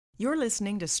You're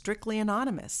listening to Strictly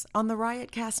Anonymous on the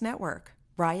Riotcast Network,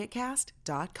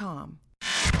 riotcast.com.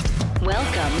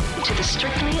 Welcome to the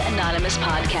Strictly Anonymous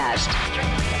podcast.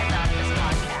 Strictly Anonymous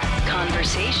podcast.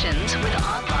 Conversations with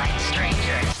online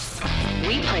strangers.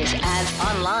 We place ads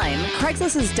online.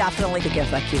 Craigslist is definitely the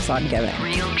gift that keeps on giving.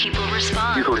 Real people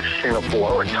respond. You go to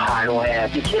Singapore or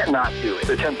Thailand, you can't not do it.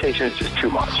 The temptation is just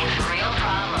too much. Real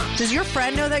problems. Does your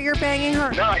friend know that you're banging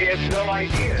her? No, he has no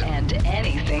idea. And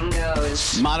anything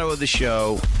goes. Motto of the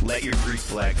show, let your Greek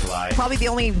flag fly. Probably the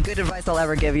only good advice I'll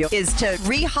ever give you is to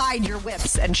re-hide your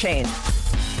whips and chains.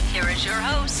 Here is your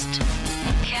host,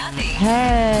 Kathy.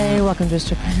 Hey, welcome to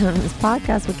Strictly Anonymous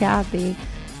podcast with Kathy.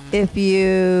 If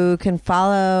you can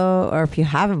follow, or if you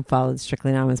haven't followed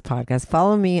Strictly Anonymous podcast,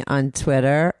 follow me on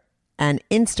Twitter and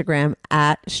Instagram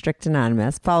at Strict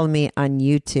Anonymous. Follow me on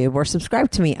YouTube or subscribe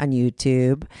to me on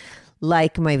YouTube.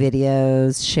 Like my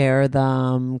videos, share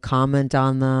them, comment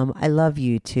on them. I love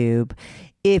YouTube.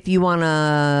 If you haven't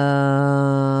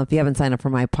signed up for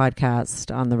my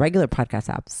podcast on the regular podcast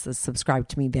apps, subscribe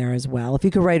to me there as well. If you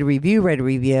could write a review, write a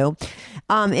review.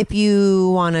 If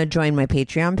you want to join my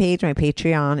Patreon page, my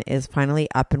Patreon is finally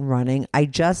up and running. I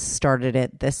just started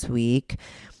it this week.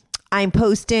 I'm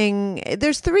posting,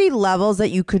 there's 3 levels that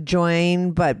you could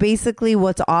join, but basically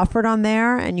what's offered on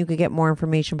there, and you could get more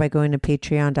information by going to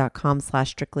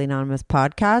patreon.com/Strictly Anonymous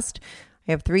podcast.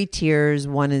 I have 3 tiers.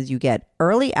 One is you get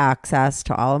early access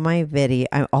to all of my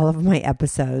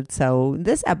episodes. So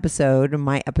this episode,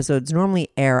 my episodes normally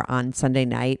air on Sunday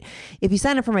night. If you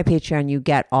sign up for my Patreon, you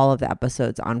get all of the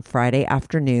episodes on Friday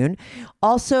afternoon.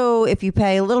 Also, if you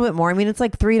pay a little bit more, I mean, it's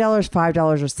like $3,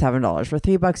 $5, or $7. For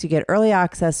 $3, you get early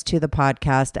access to the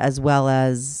podcast as well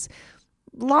as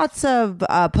lots of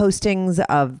postings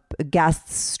of guest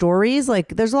stories.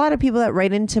 Like there's a lot of people that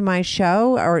write into my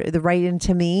show or they write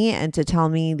into me and to tell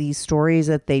me these stories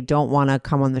that they don't want to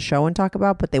come on the show and talk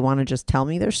about, but they want to just tell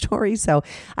me their stories. So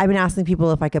I've been asking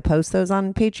people if I could post those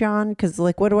on Patreon because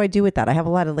like, what do I do with that? I have a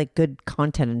lot of like good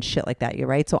content and shit like that. You're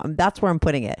right. So that's where I'm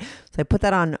putting it. So I put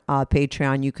that on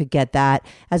Patreon. You could get that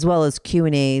as well as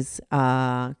Q&As,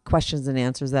 questions and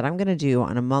answers that I'm going to do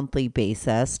on a monthly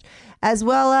basis, as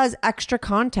well as extra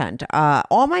content.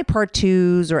 All my part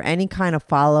 2s or any kind of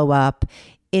follow-up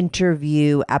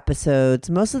interview episodes,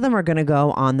 most of them are going to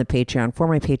go on the Patreon for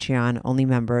my Patreon only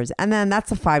members. And then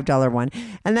that's a $5 one.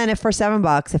 And then if for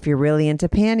 $7, if you're really into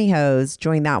pantyhose,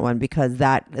 join that one because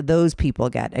those people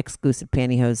get exclusive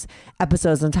pantyhose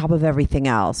episodes on top of everything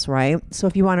else, right? So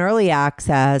if you want early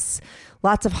access,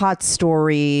 lots of hot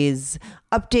stories,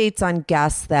 updates on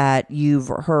guests that you've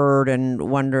heard and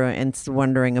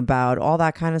wondering about, all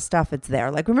that kind of stuff. It's there.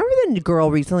 Like, remember the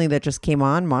girl recently that just came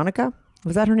on, Monica?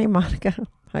 Was that her name, Monica?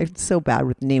 I'm so bad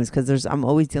with names because I'm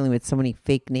always dealing with so many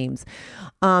fake names.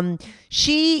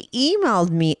 She emailed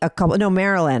me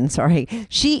Marilyn, sorry.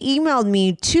 She emailed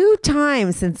me 2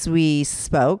 times since we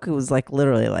spoke. It was like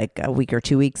literally like a week or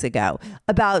 2 weeks ago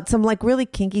about some like really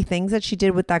kinky things that she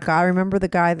did with that guy. Remember the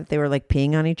guy that they were like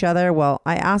peeing on each other? Well,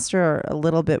 I asked her a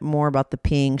little bit more about the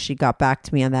peeing. She got back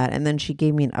to me on that. And then she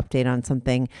gave me an update on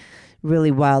something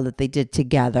really wild that they did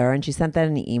together, and she sent that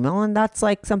in an email, and that's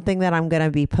like something that I'm going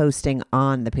to be posting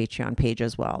on the Patreon page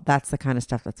as well. That's the kind of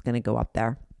stuff that's going to go up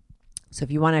there. So if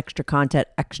you want extra content,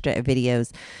 extra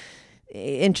videos,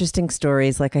 interesting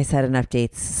stories, like I said, and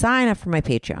updates, sign up for my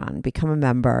Patreon, become a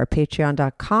member,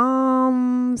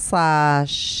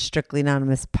 patreon.com/Strictly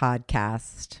Anonymous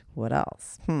podcast. What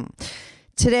else?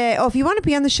 Today, if you want to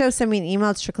be on the show, send me an email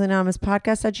at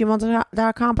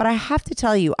strictlyanonymouspodcast@gmail.com. But I have to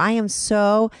tell you, I am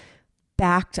so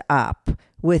backed up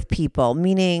with people,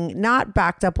 meaning not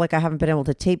backed up like I haven't been able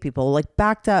to tape people, like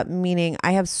backed up meaning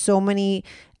I have so many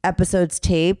episodes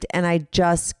taped and I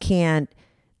just can't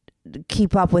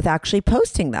keep up with actually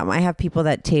posting them. I have people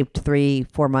that taped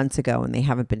 3-4 months ago and they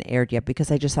haven't been aired yet because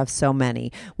I just have so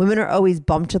many. Women are always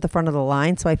bumped to the front of the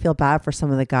line, so I feel bad for some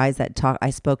of the guys that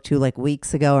I spoke to like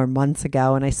weeks ago or months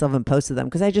ago and I still haven't posted them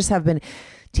because I just have been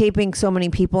taping so many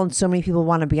people and so many people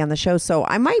want to be on the show. So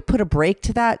I might put a break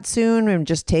to that soon and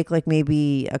just take like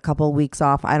maybe a couple of weeks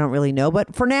off. I don't really know.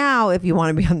 But for now, if you want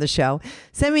to be on the show,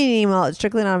 send me an email at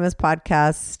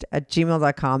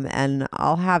strictlyanonymouspodcast@gmail.com and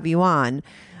I'll have you on.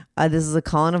 This is a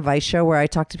call and advice show where I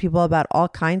talk to people about all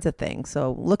kinds of things.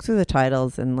 So look through the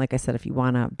titles. And like I said, if you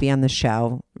want to be on the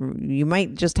show, you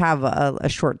might just have a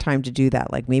short time to do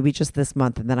that. Like maybe just this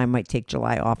month. And then I might take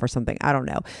July off or something. I don't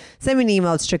know. Send me an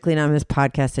email at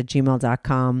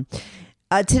strictlyanonymouspodcast@gmail.com.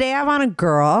 Today I have on a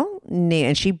girl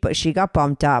named, and she got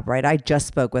bumped up, right? I just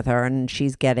spoke with her and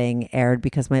she's getting aired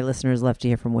because my listeners love to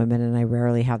hear from women and I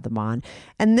rarely have them on.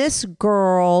 And this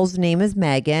girl's name is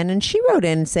Meghan, and she wrote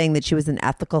in saying that she was an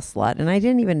ethical slut, and I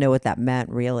didn't even know what that meant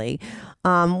really.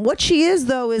 What she is,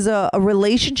 though, is a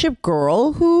relationship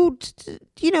girl who,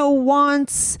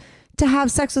 wants to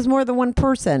have sex with more than one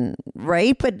person,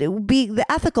 right? But the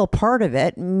ethical part of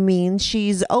it means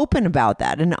she's open about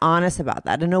that and honest about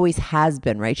that, and always has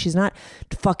been, right? She's not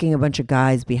fucking a bunch of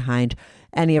guys behind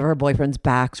any of her boyfriend's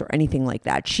backs or anything like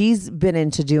that. She's been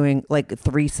into doing like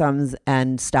threesomes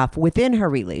and stuff within her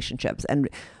relationships, and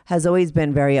has always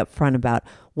been very upfront about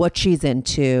what she's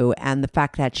into and the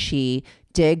fact that she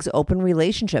digs open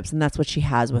relationships, and that's what she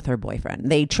has with her boyfriend.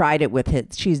 They tried it with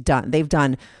they've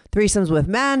done threesomes with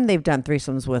men, they've done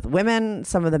threesomes with women.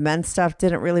 Some of the men's stuff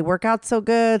didn't really work out so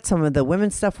good. Some of the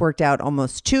women's stuff worked out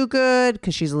almost too good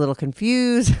because she's a little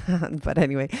confused. But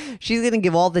anyway, she's going to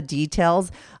give all the details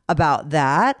about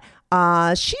that.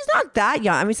 She's not that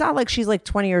young. I mean, it's not like she's like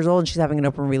 20 years old and she's having an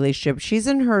open relationship. She's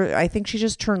in her, I think she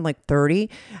just turned like 30.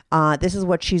 This is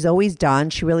what she's always done.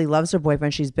 She really loves her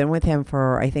boyfriend. She's been with him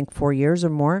for, I think, 4 years or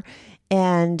more.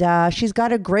 And she's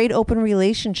got a great open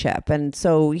relationship. And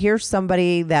so here's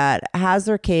somebody that has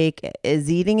their cake,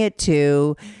 is eating it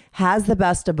too, has the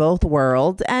best of both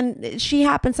worlds. And she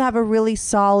happens to have a really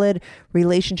solid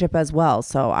relationship as well.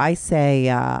 So I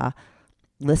say,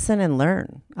 listen and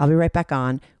learn. I'll be right back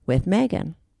on with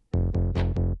Meghan.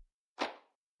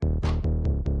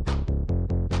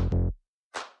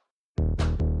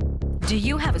 Do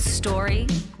you have a story,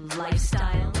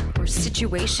 lifestyle, or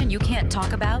situation you can't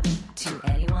talk about to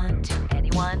anyone,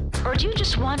 Or do you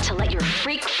just want to let your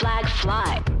freak flag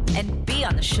fly and be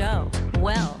on the show?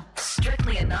 Well,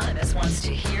 Strictly Anonymous wants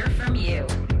to hear from you.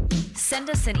 Send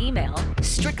us an email,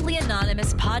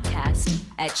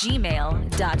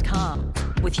 strictlyanonymouspodcast@gmail.com,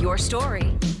 with your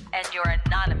story and your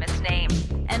anonymous name.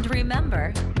 And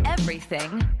remember,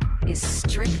 everything is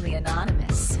strictly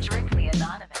anonymous. Strictly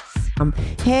anonymous.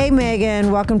 Hey, Meghan,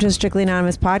 welcome to Strictly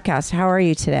Anonymous podcast. How are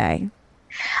you today?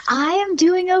 I am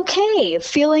doing okay,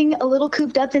 feeling a little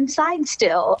cooped up inside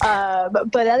still.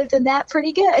 But other than that,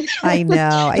 pretty good. I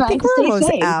know. I think we're almost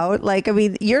safe. out. Like, I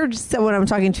mean, you're just someone I'm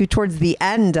talking to towards the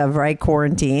end of, right,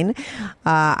 quarantine.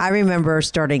 I remember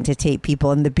starting to tape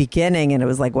people in the beginning and it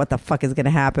was like, what the fuck is going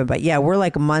to happen? But yeah, we're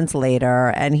like months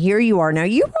later and here you are. Now,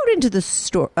 you wrote into the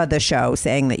show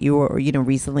saying that you were,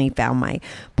 recently found my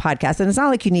podcast. And it's not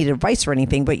like you need advice or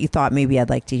anything, but you thought maybe I'd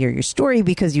like to hear your story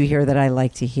because you hear that I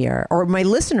like to hear, or my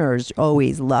listeners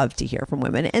always love to hear from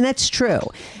women. And that's true.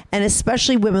 And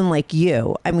especially women like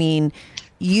you. I mean,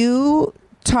 you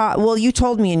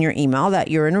told me in your email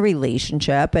that you're in a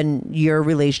relationship and your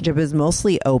relationship is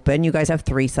mostly open. You guys have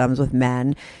threesomes with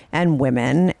men and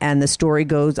women, and the story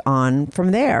goes on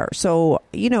from there. So,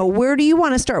 where do you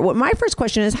want to start? What my first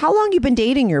question is, how long you been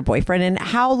dating your boyfriend, and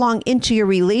how long into your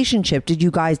relationship did you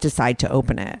guys decide to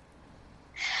open it?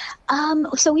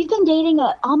 So we've been dating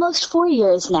almost 4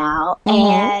 years now,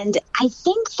 Mm-hmm. and I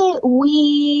think that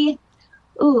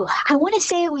I want to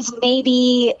say it was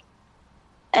maybe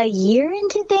a year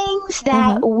into things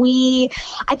that I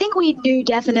think we knew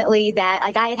definitely that,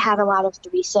 like, I had had a lot of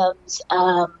threesomes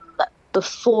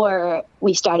before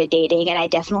we started dating, and I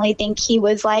definitely think he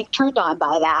was like turned on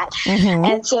by that. Mm-hmm.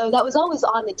 And so that was always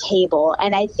on the table.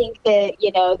 And I think that,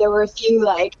 there were a few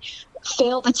like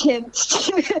failed attempts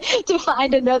to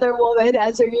find another woman,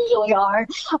 as there usually are.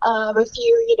 A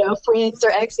few, friends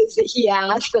or exes that he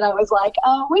asked, that I was like,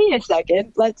 oh, wait a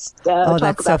second, let's talk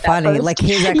that's about so funny. first. Like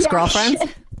his ex-girlfriends? Yeah.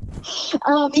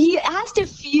 He asked a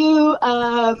few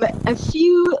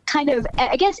kind of,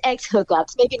 I guess, ex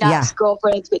hookups, maybe not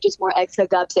girlfriends, but just more ex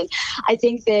hookups. And I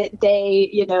think that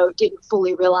they, didn't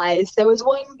fully realize. There was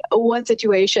one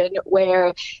situation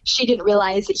where she didn't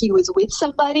realize that he was with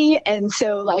somebody. And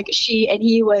so like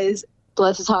he was,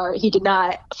 bless his heart, he did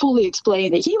not fully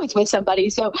explain that he was with somebody.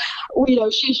 So,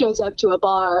 she shows up to a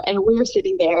bar and we're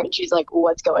sitting there and she's like,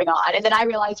 what's going on? And then I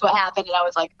realized what happened and I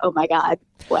was like, oh my God,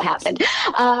 what happened?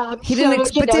 But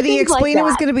did he explain it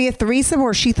was going to be a threesome,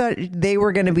 or she thought they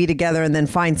were going to be together and then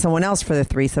find someone else for the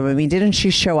threesome? I mean, didn't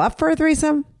she show up for a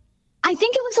threesome? I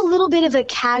think it was a little bit of a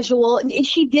casual, and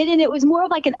she didn't. It was more of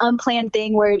like an unplanned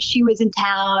thing where she was in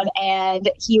town and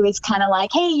he was kind of like,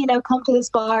 hey, come to this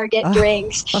bar, get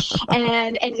drinks.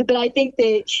 But I think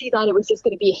that she thought it was just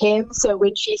going to be him. So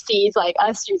when she sees like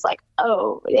us, she's like,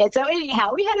 oh. And so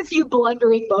anyhow, we had a few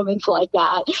blundering moments like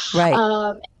that. Right.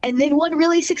 And then one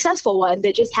really successful one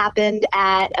that just happened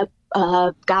at a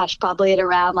probably at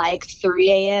around like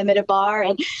 3 a.m. at a bar.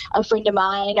 And a friend of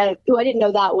mine, who I didn't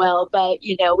know that well, but,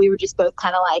 we were just both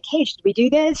kind of like, hey, should we do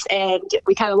this? And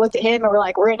we kind of looked at him and we're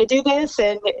like, we're going to do this.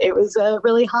 And it was a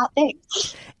really hot thing.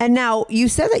 And now you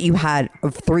said that you had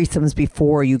threesomes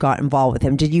before you got involved with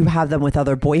him. Did you have them with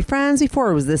other boyfriends before?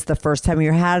 Or was this the first time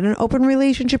you had an open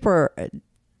relationship, or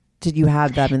did you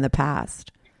have them in the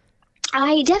past?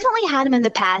 I definitely had them in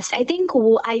the past. I think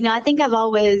I've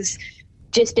always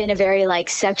just been a very like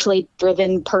sexually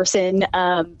driven person,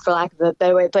 for lack of a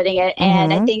better way of putting it.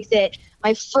 And I think that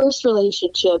my first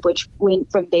relationship, which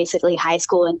went from basically high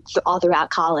school and all throughout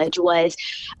college, was,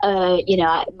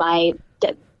 my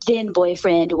then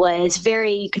boyfriend was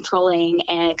very controlling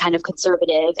and kind of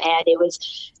conservative, and it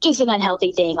was just an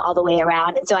unhealthy thing all the way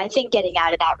around. And so I think getting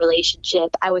out of that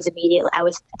relationship, I was I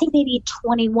think maybe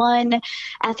 21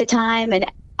 at the time, and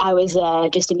I was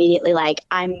just immediately like,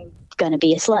 I'm gonna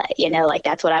be a slut, like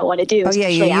that's what I want to do. Oh yeah,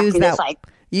 you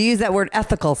use that word,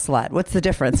 ethical slut. What's the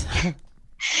difference?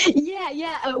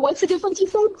 Yeah. What's the difference, you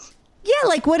said? Yeah,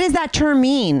 like what does that term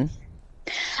mean?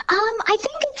 I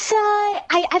think it's,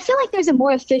 I feel like there's a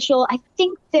more official, I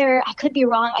could be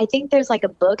wrong. I think there's like a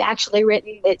book actually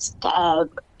written that's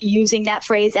using that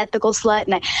phrase, ethical slut.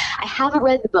 And I haven't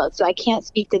read the book, so I can't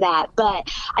speak to that. But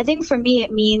I think for me,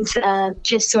 it means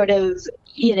just sort of,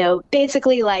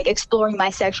 basically like exploring my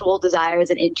sexual desires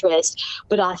and interests,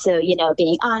 but also,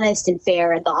 being honest and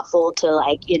fair and thoughtful to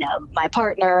like, my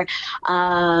partner,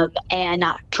 and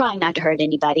not trying not to hurt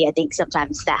anybody. I think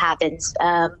sometimes that happens.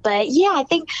 But yeah, I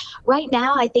think right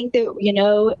now, I think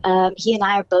that, he and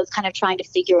I are both kind of trying to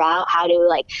figure out how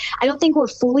to I don't think we're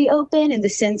fully open in the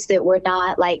sense that we're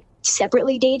not like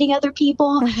separately dating other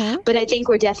people, but I think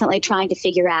we're definitely trying to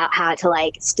figure out how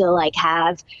to still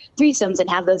have threesomes and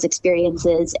have those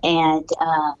experiences and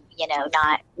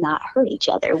not hurt each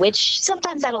other, which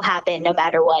sometimes that'll happen no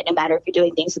matter what, no matter if you're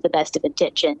doing things with the best of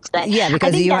intentions. But yeah,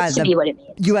 because I think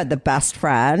you had the best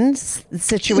friends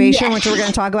situation, which we're going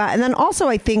to talk about. And then also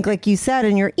I think, like you said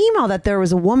in your email, that there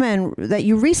was a woman that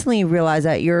you recently realized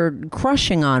that you're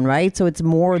crushing on, right? So it's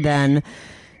more than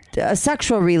a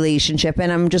sexual relationship,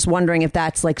 and I'm just wondering if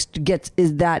that's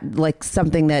is that like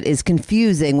something that is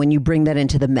confusing when you bring that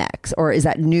into the mix, or is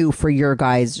that new for your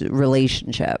guys'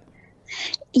 relationship?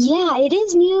 Yeah, it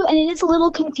is new and it is a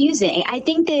little confusing. I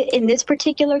think that in this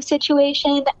particular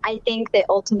situation, I think that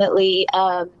ultimately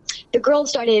the girl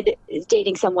started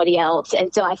dating somebody else.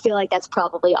 And so I feel like that's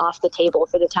probably off the table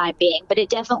for the time being. But it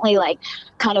definitely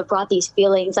kind of brought these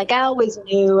feelings. I always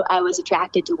knew I was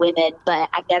attracted to women, but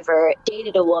I've never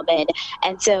dated a woman.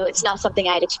 And so it's not something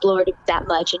I'd explored that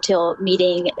much until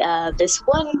meeting this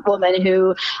one woman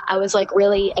who I was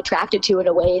really attracted to in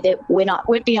a way that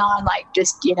went beyond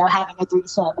just, having a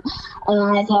threesome.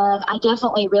 And I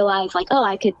definitely realized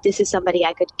this is somebody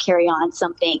I could carry on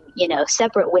something,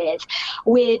 separate with,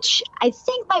 which I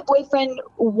think my boyfriend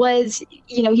was,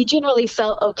 he generally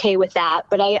felt okay with that.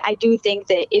 But I do think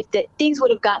that if things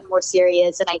would have gotten more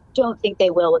serious, and I don't think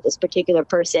they will with this particular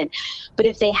person, but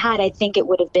if they had, I think it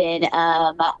would have been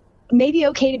maybe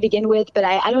okay to begin with, but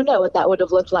I don't know what that would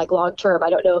have looked like long term. I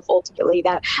don't know if ultimately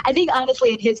I think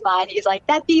honestly in his mind, he's like,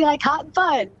 that'd be hot and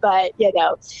fun. But,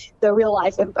 the real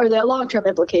life or the long term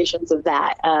implications of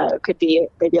that could be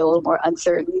maybe a little more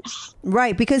uncertain.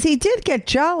 Right. Because he did get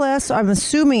jealous. I'm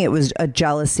assuming it was a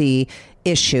jealousy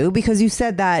issue, because you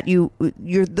said that the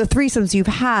threesomes you've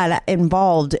had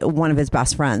involved one of his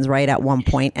best friends, right, at one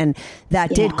point, and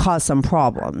that did cause some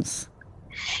problems.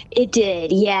 It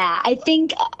did. Yeah. I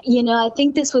think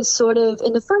this was sort of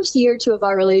in the first year or two of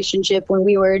our relationship when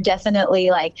we were definitely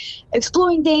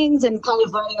exploring things and kind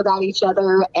of learning about each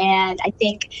other. And I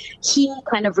think he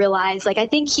kind of realized,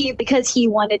 because he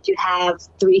wanted to have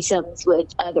threesomes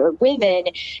with other women,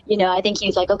 I think he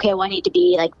was like, okay, well, I need to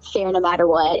be fair no matter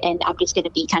what. And I'm just going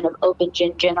to be kind of open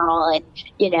in general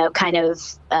and, kind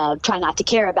of try not to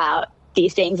care about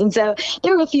these things. And so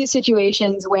there were a few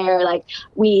situations where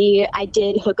I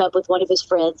did hook up with one of his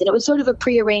friends, and it was sort of a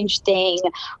prearranged thing,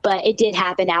 but it did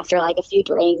happen after a few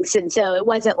drinks. And so it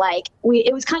wasn't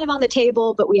it was kind of on the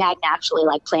table, but we hadn't actually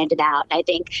planned it out. And I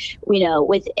think,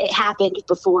 it happened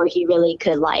before he really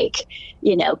could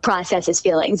process his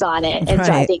feelings on it. And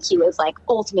so I think he was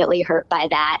ultimately hurt by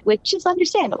that, which is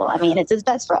understandable. I mean, it's his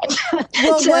best friend.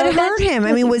 Well, so what hurt him?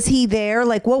 I mean, was he there?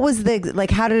 What was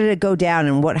how did it go down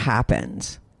and what happened?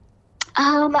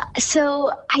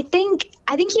 So I think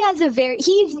he has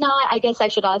he's not, I guess I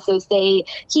should also say,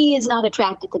 he is not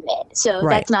attracted to men. So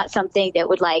that's not something that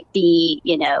would be,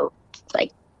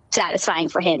 satisfying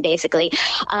for him, basically.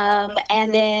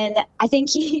 And then I think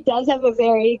he does have a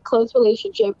very close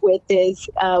relationship with this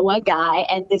one guy.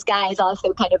 And this guy is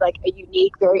also kind of like a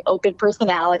unique, very open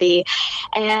personality.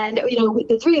 And,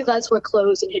 the three of us were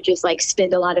close and had just like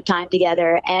spend a lot of time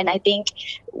together. And I think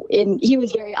he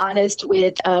was very honest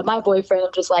with my boyfriend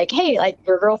of just like, hey, like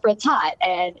your girlfriend's hot.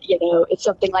 And, if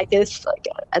something like this, like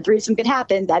a threesome could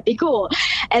happen, that'd be cool.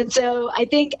 And so I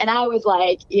think, and I was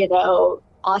like,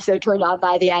 also turned on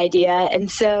by the idea.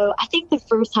 And so I think the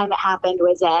first time it happened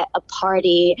was at a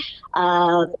party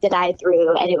that I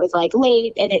threw, and it was like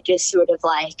late, and it just sort of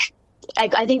like,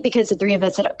 I think because the three of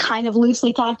us had kind of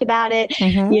loosely talked about it,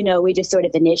 we just sort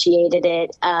of initiated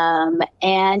it.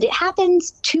 And it happened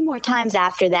 2 more times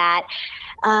after that.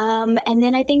 And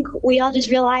then I think we all just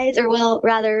realized,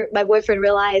 rather my boyfriend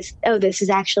realized, oh, this is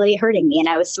actually hurting me. And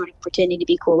I was sort of pretending to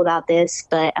be cool about this,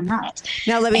 but I'm not.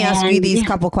 Now, let me ask you these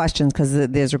couple questions, because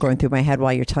these are going through my head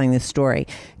while you're telling this story.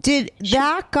 Did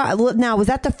that guy, now, was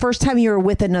that the first time you were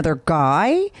with another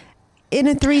guy in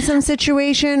a threesome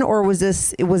situation, or was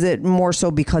it more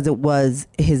so because it was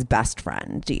his best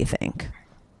friend, do you think?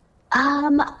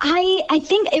 I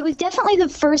think it was definitely the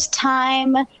first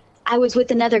time I was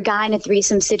with another guy in a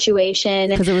threesome situation.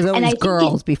 Because it was always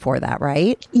girls before that,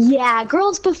 right? Yeah,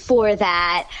 girls before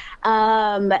that.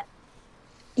 I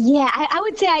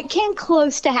would say I came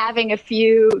close to having a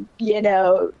few,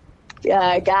 guy,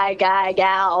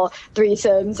 gal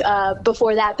threesomes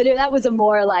before that. But that was a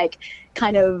more like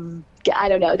kind of, I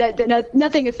don't know,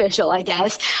 nothing official, I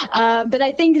guess. But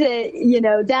I think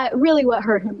that, that really what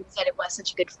hurt him was that it was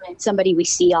such a good friend, somebody we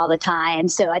see all the time.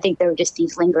 So I think there were just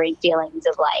these lingering feelings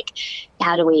of like,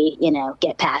 how do we,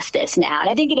 get past this now? And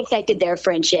I think it affected their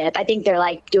friendship. I think they're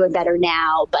like doing better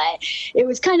now, but it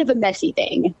was kind of a messy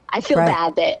thing. I feel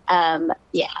bad that,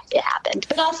 it happened,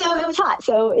 but also it was hot.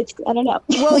 So I don't know.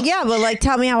 Well, yeah, but like,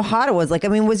 tell me how hot it was. Like, I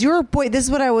mean, was your this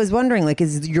is what I was wondering. Like,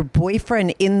 is your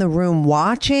boyfriend in the room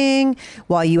watching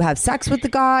while you have sex with the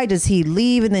guy? Does he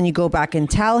leave and then you go back and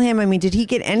tell him? I mean, did he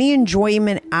get any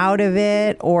enjoyment out of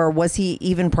it, or was he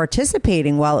even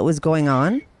participating while it was going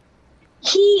on?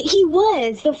 He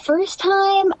was the first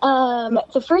time.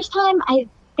 I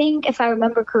think, if I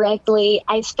remember correctly,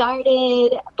 I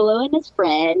started blowing his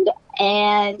friend,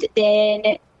 and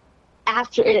then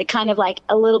after, kind of like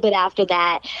a little bit after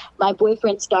that, my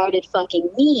boyfriend started fucking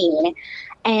me.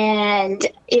 And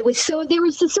it was there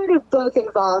was sort of both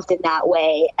involved in that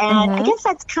way. And I guess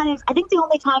that's I think the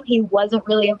only time he wasn't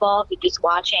really involved in just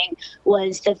watching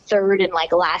was the third and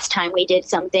like last time we did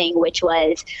something, which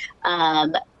was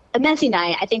a messy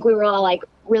night. I think we were all like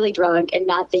really drunk and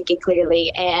not thinking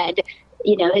clearly. And,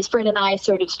 his friend and I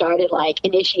sort of started like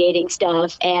initiating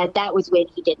stuff. And that was when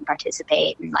he didn't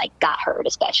participate and like got hurt,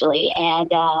 especially.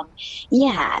 And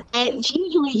and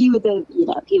usually he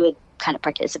would kind of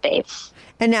participate.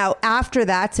 And now after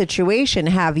that situation,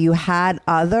 have you had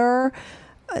other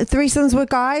threesomes with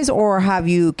guys, or have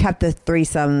you kept the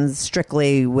threesomes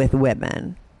strictly with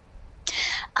women?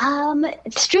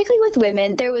 Strictly with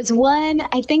women. There was one,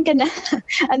 I think,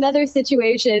 another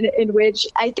situation in which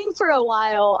I think for a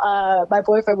while, my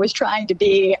boyfriend was trying to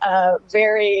be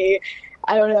very,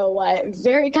 I don't know what,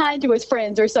 very kind to his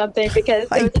friends or something, because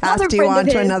there was passed you on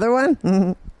to another one?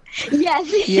 Mm-hmm.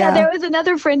 Yes, yeah. There was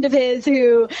another friend of his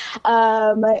who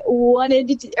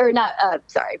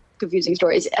confusing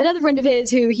stories. Another friend of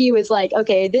his who he was like,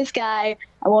 okay, this guy,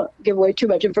 I won't give away too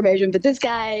much information, but this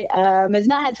guy has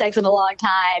not had sex in a long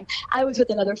time. I was with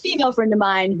another female friend of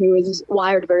mine who is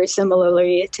wired very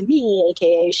similarly to me,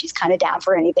 aka she's kind of down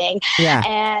for anything. Yeah.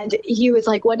 And he was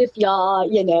like, what if y'all,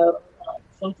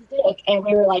 and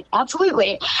we were like,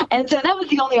 absolutely. And so that was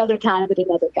the only other time that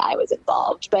another guy was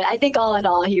involved. But I think all in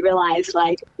all, he realized,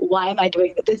 like, why am I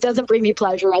doing this? This doesn't bring me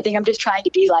pleasure. I think I'm just trying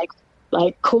to be like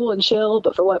cool and chill,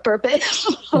 but for what purpose?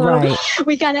 Right.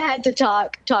 We kind of had to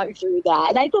talk through that.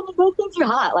 And I think those things are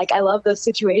hot. Like, I love those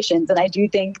situations. And I do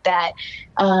think that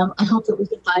I hope that we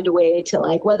can find a way to,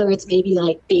 like, whether it's maybe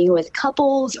like being with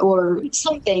couples or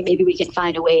something, maybe we can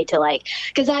find a way to, like,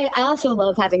 because I also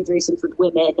love having threesomes with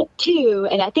women too.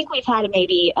 And I think we've had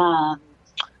maybe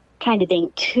kind of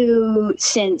thing too,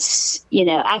 since,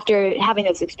 after having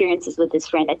those experiences with this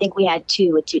friend, I think we had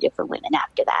 2 with 2 different women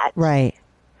after that. Right.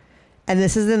 And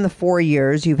this is in the 4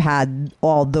 years you've had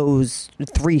all those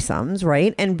threesomes,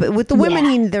 right? And but with the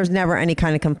women, there's never any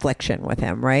kind of confliction with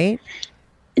him, right?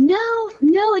 No,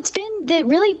 it's been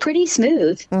really pretty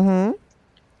smooth. Mm-hmm.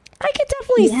 I could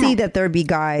definitely see that there'd be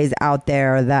guys out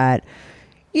there that,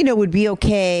 would be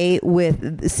okay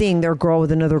with seeing their girl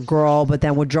with another girl, but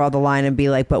then would draw the line and be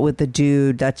like, but with the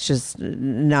dude, that's just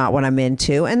not what I'm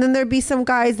into. And then there'd be some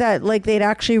guys that like, they'd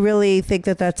actually really think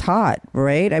that that's hot,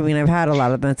 right? I mean, I've had a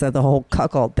lot of that's the whole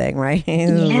cuckold thing, right?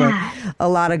 Yeah. Like, a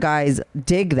lot of guys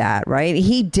dig that, right?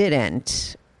 He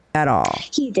didn't at all.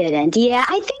 He didn't. Yeah.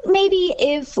 I think maybe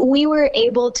if we were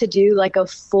able to do like a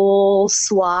full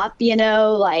swap, and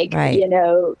I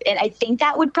think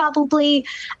that would probably,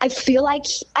 I feel like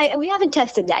we haven't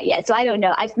tested that yet. So I don't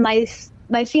know.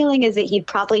 My feeling is that he'd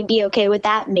probably be okay with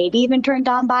that, maybe even turned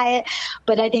on by it.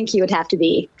 But I think he would have to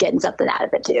be getting something out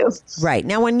of it too. Right.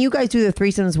 Now, when you guys do the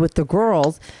threesomes with the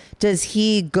girls, does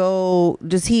he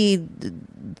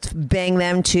bang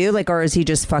them too? Like, or is he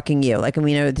just fucking you? Like, I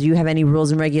mean, do you have any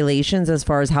rules and regulations as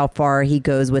far as how far he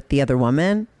goes with the other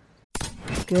woman?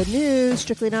 Good news.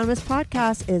 Strictly Anonymous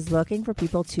Podcast is looking for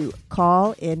people to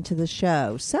call into the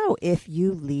show. So if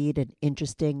you lead an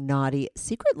interesting, naughty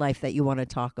secret life that you want to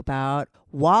talk about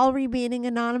while remaining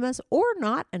anonymous or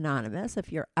not anonymous,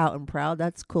 if you're out and proud,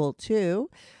 that's cool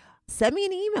too. Send me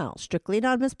an email,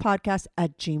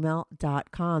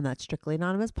 strictlyanonymouspodcast@gmail.com. That's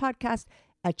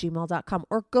strictlyanonymouspodcast@gmail.com.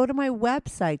 Or go to my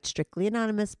website,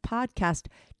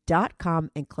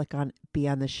 strictlyanonymouspodcast.com, and click on Be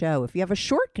on the Show. If you have a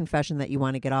short confession that you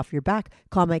want to get off your back,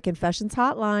 call my confessions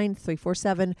hotline,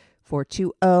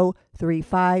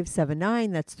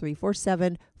 347-420-3579. That's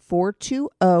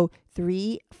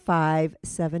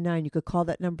 347-420-3579. You could call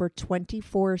that number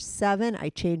 24/7. I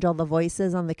change all the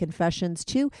voices on the confessions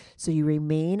too, so you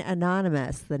remain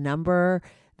anonymous. The number,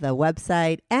 the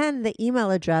website, and the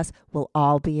email address will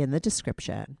all be in the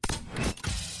description.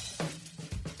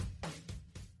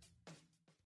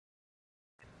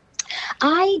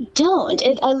 I don't.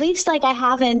 At least, like, I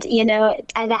haven't,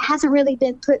 that hasn't really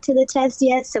been put to the test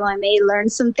yet, so I may learn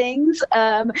some things.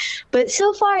 But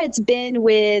so far, it's been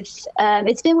with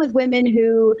women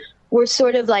who were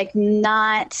sort of like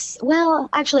not, well,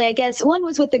 actually, I guess one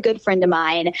was with a good friend of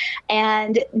mine,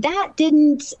 and that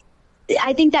didn't,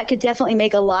 I think that could definitely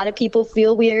make a lot of people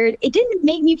feel weird. It didn't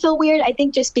make me feel weird, I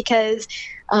think, just because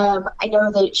I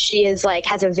know that she is like,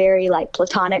 has a very like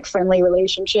platonic, friendly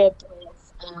relationship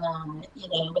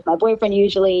with my boyfriend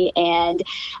usually, and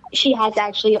she's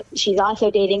also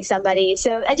dating somebody,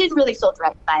 so I didn't really feel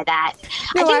threatened by that.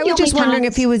 No, I was just wondering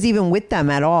if he was even with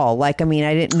them at all. Like, I mean,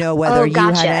 I didn't know whether you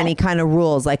had any kind of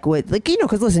rules,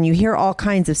 because listen, you hear all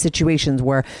kinds of situations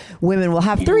where women will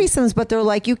have threesomes, but they're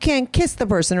like, you can't kiss the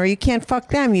person or you can't fuck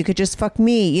them. You could just fuck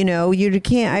me. You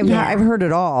can't. I've heard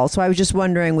it all. So I was just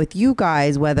wondering with you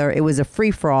guys whether it was a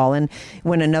free for all, and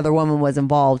when another woman was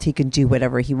involved, he could do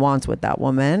whatever he wants with that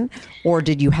woman. Or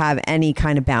did you have any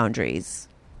kind of boundaries?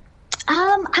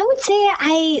 I would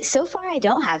say so far I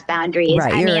don't have boundaries.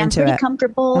 Right, I mean, I'm pretty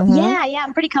comfortable. Mm-hmm. Yeah,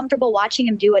 I'm pretty comfortable watching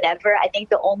him do whatever. I think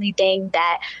the only thing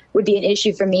that would be an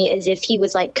issue for me is if he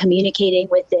was like communicating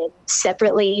with them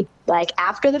separately, like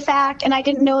after the fact, and I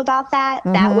didn't know about that.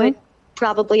 Mm-hmm. That would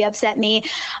probably upset me.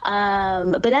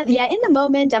 But in the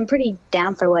moment, I'm pretty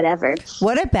down for whatever.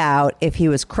 What about if he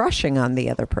was crushing on the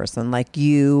other person? Like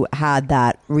you had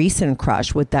that recent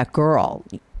crush with that girl.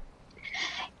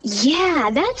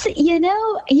 Yeah, that's,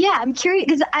 I'm curious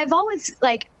because I've always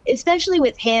especially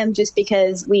with him, just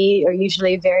because we are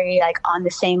usually very on the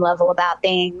same level about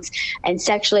things, and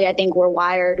sexually, I think we're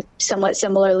wired somewhat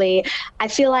similarly. I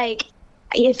feel like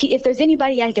if there's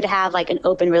anybody I could have an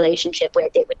open relationship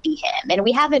with, it would be him. And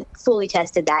we haven't fully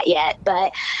tested that yet,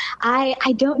 but I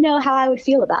don't know how I would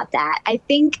feel about that. I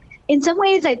think in some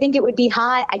ways, I think it would be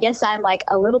hot. I guess I'm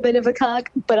a little bit of a cuck,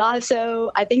 but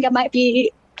also I think I might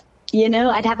be,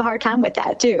 I'd have a hard time with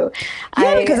that too.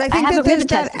 Yeah, because I think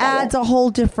that adds a whole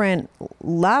different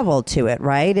level to it,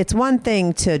 right? It's one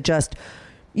thing to just,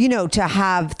 to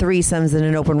have threesomes in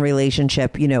an open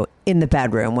relationship, in the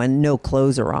bedroom when no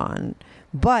clothes are on.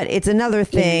 But it's another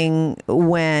thing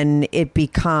when it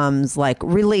becomes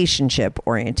relationship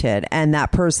oriented and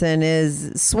that person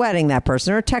is sweating that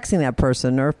person or texting that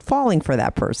person or falling for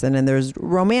that person and there's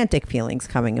romantic feelings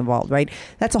coming involved, right?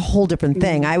 That's a whole different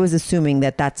thing. I was assuming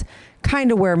that that's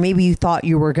kind of where maybe you thought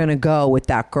you were going to go with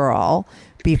that girl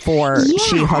before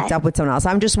she hooked up with someone else.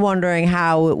 I'm just wondering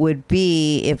how it would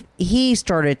be if he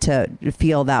started to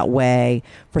feel that way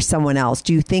for someone else.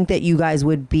 Do you think that you guys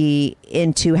would be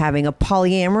into having a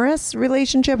polyamorous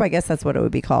relationship? I guess that's what it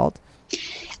would be called.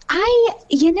 I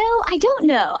don't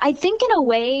know. I think in a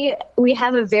way we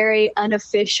have a very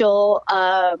unofficial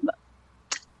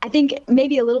I think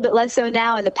maybe a little bit less so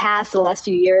now. In the last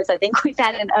few years, I think we've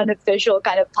had an unofficial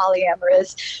kind of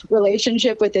polyamorous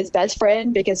relationship with his best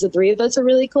friend because the three of us are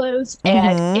really close.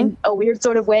 And in a weird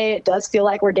sort of way, it does feel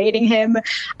like we're dating him.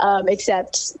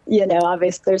 Except,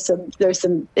 obviously there's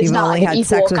some. It's You've not only like had an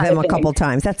sex equal with kind him of a couple thing.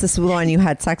 times. That's the one you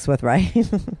had sex with, right?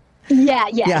 Yeah.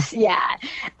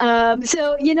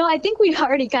 So, I think we've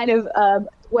already kind of,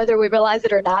 whether we realize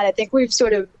it or not, I think we've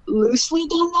sort of loosely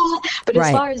done that. But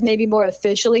as far as maybe more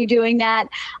officially doing that,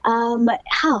 oh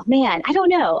man, I don't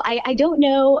know. I don't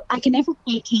know. I can never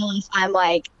quite tell if I'm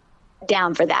like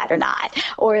down for that or not,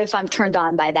 or if I'm turned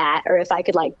on by that, or if I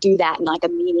could like do that in like a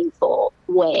meaningful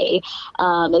way,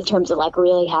 in terms of like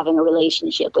really having a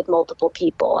relationship with multiple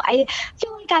people. I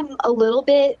feel like I'm a little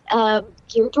bit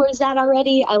geared towards that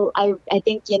already. I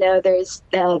think, there's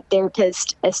the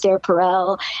therapist Esther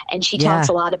Perel, and she talks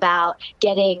a lot about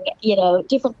getting,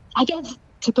 different, I guess,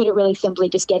 to put it really simply,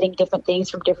 just getting different things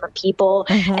from different people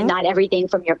and not everything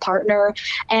from your partner.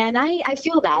 And I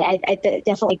feel that. I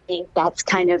definitely think that's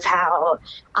kind of how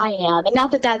I am. And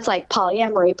not that that's like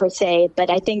polyamory per se,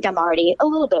 but I think I'm already a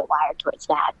little bit wired towards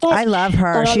that. But, I love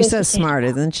her. She's so smart,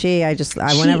 isn't she?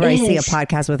 Whenever I see a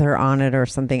podcast with her on it or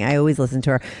something, I always listen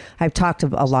to her. I've talked a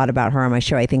lot about her on my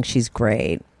show. I think she's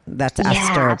great. That's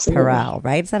Esther absolutely. Perel,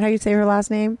 right? Is that how you say her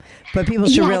last name? But people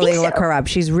should really look her up.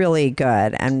 She's really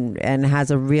good and has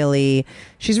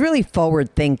she's really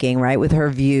forward thinking, right? With her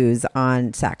views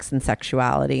on sex and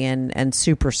sexuality and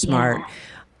super smart.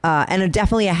 And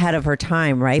definitely ahead of her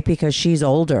time, right? Because she's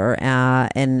older.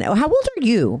 And how old are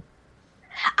you?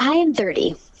 I am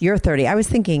 30. You're 30. I was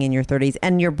thinking in your 30s.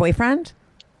 And your boyfriend?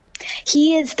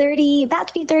 He is 30, about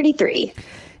to be 33.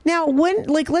 Now,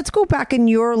 let's go back in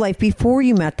your life before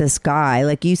you met this guy.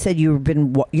 Like you said, you're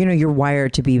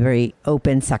wired to be very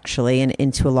open sexually and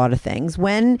into a lot of things.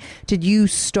 When did you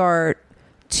start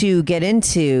to get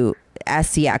into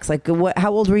sex? Like,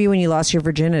 how old were you when you lost your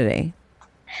virginity?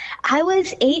 I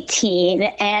was 18,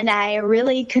 and I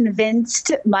really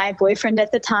convinced my boyfriend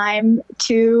at the time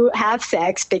to have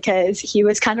sex because he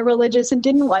was kind of religious and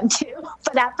didn't want to.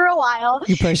 But after a while,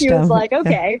 he was like,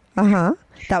 okay.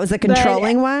 That was the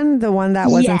controlling one? The one that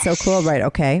wasn't so cool? Right,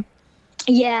 okay.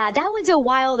 Yeah, that was a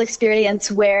wild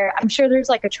experience where I'm sure there's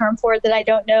like a term for it that I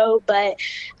don't know, but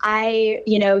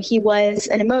he was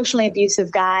an emotionally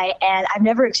abusive guy, and I've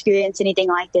never experienced anything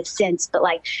like this since, but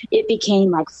like it became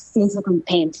like physically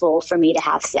painful for me to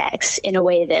have sex in a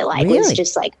way that like was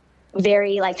just like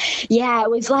very like, it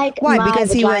was like why? My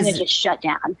because vagina just shut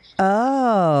down.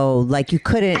 Oh, like you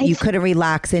couldn't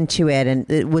relax into it, and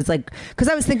it was like, because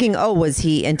I was thinking, was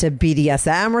he into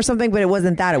BDSM or something? But it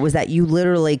wasn't that. It was that you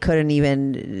literally couldn't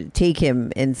even take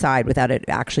him inside without it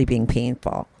actually being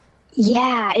painful.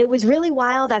 Yeah, it was really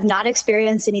wild. I've not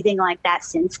experienced anything like that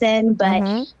since then,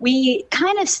 but we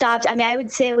kind of stopped. I mean, I would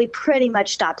say we pretty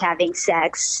much stopped having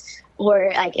sex.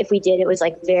 Or like if we did, it was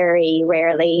like very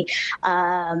rarely.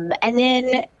 And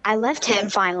then I left him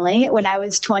finally when I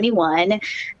was 21.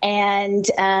 And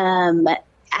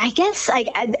I guess like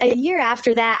a year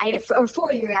after that, or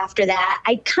 4 years after that,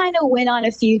 I kind of went on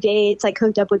a few dates, like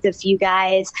hooked up with a few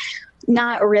guys.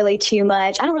 Not really too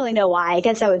much. I don't really know why. I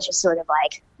guess I was just sort of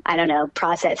like, I don't know,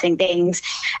 processing things.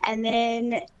 And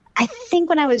then I think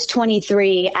when I was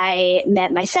 23, I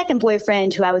met my second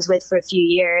boyfriend who I was with for a few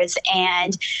years,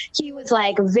 and he was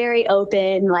like very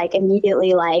open, like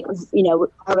immediately, like,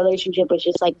 our relationship was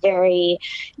just like very,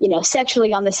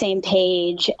 sexually on the same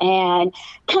page and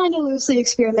kind of loosely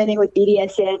experimenting with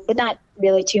BDSM, but not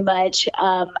really too much.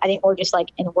 I think more just like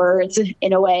in words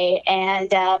in a way. And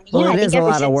it is a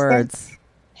lot of words.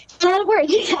 A lot of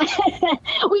words.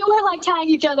 We weren't like tying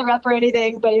each other up or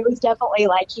anything, but it was definitely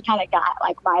like he kind of got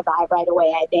like my vibe right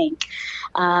away, I think.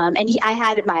 And I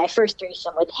had my first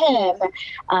threesome with him,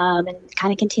 and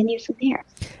kind of continued from there.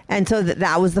 And so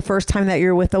that was the first time that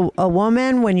you're with a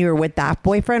woman when you were with that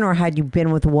boyfriend, or had you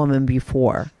been with a woman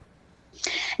before?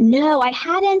 No, I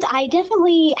hadn't. I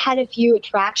definitely had a few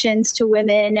attractions to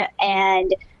women,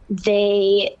 and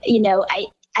they,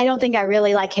 I don't think I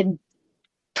really like had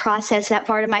process that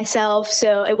part of myself,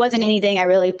 so it wasn't anything I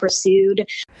really pursued.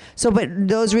 So, but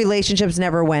those relationships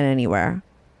never went anywhere,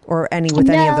 or any of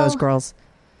those girls?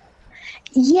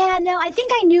 Yeah, no, I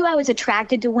think I knew I was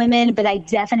attracted to women, but I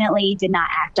definitely did not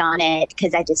act on it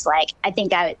because at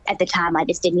the time I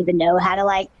just didn't even know how to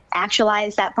like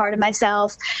actualize that part of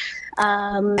myself.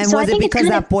 And was it because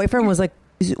that boyfriend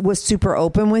was super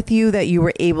open with you that you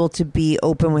were able to be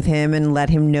open with him and let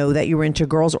him know that you were into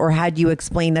girls? Or had you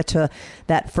explained that to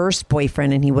that first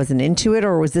boyfriend and he wasn't into it?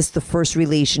 Or was this the first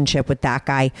relationship with that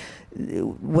guy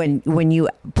when you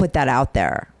put that out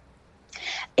there?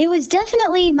 It was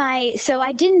definitely so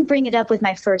I didn't bring it up with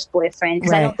my first boyfriend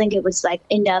because I don't think it was like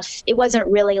enough. It wasn't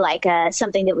really like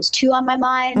something that was too on my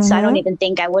mind. So I don't even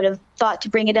think I would have thought to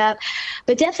bring it up.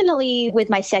 But definitely with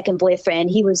my second boyfriend,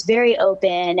 he was very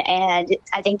open. And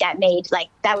I think that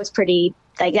that was pretty,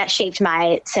 that shaped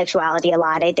my sexuality a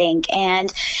lot, I think.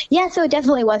 And yeah, so it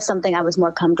definitely was something I was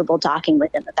more comfortable talking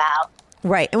with him about.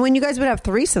 Right. And when you guys would have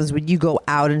threesomes, would you go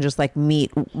out and just like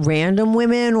meet random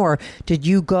women, or did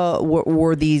you go,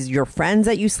 were these your friends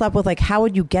that you slept with? Like, how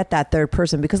would you get that third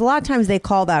person? Because a lot of times they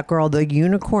call that girl the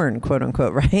unicorn, quote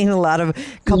unquote, right? A lot of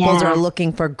couples are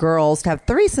looking for girls to have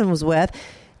threesomes with.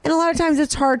 And a lot of times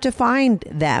it's hard to find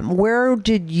them. Where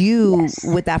did you,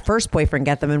 with that first boyfriend,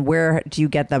 get them, and where do you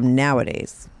get them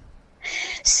nowadays?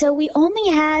 So we only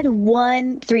had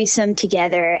one threesome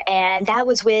together, and that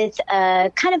was with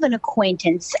kind of an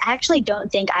acquaintance. I actually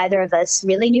don't think either of us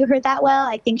really knew her that well.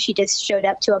 I think she just showed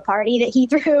up to a party that he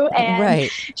threw,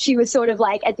 and she was sort of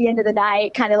like at the end of the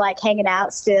night, kind of like hanging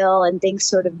out still, and things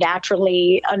sort of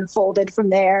naturally unfolded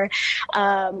from there.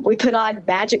 We put on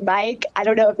Magic Mike. I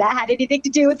don't know if that had anything to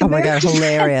do with the my God,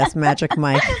 hilarious. Magic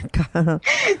Mike.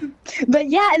 But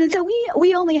yeah, and so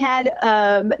we only had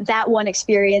that one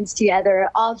experience together.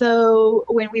 Although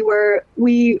when we were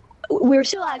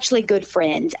still actually good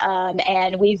friends, and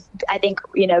I think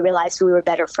realized we were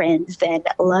better friends than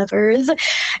lovers,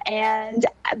 and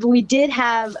we did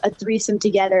have a threesome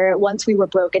together once we were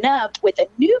broken up with a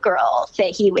new girl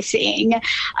that he was seeing.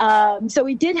 So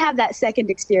we did have that second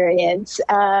experience,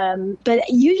 but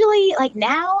usually, like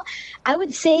now, I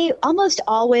would say almost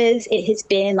always it has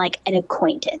been like an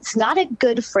acquaintance, not a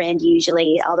good friend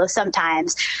usually, although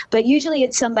sometimes, but usually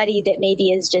it's somebody that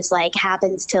maybe is just like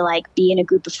happens to like be in a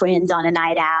group of friends on a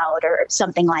night out or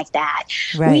something like that.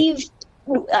 Right.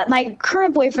 My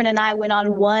current boyfriend and I went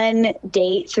on one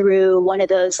date through one of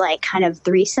those like kind of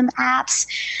threesome apps,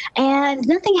 and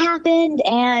nothing happened.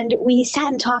 And we sat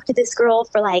and talked to this girl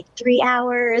for like 3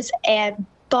 hours and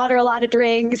bought her a lot of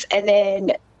drinks, and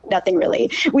then nothing really.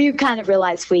 We kind of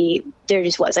realized there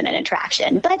just wasn't an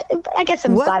attraction. But I guess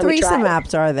I'm glad we tried. What threesome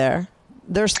apps are there?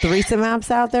 There's threesome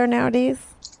apps out there nowadays?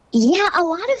 Yeah, a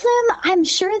lot of them. I'm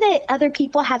sure that other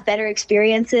people have better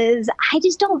experiences. I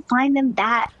just don't find them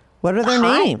that. What are their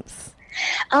names?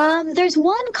 There's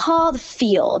one called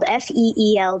Field,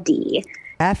 Feeld.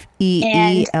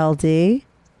 Feeld?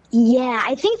 Yeah,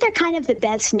 I think they're kind of the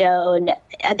best known.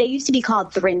 They used to be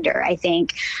called Thrinder, I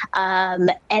think.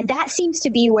 And that seems to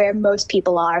be where most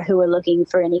people are who are looking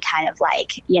for any kind of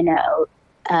like,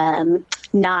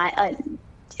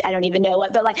 I don't even know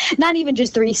what, but like not even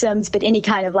just threesomes, but any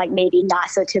kind of like maybe not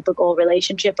so typical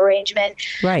relationship arrangement.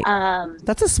 Right.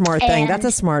 That's a smart thing. That's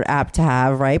a smart app to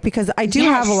have, right? Because I do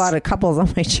have a lot of couples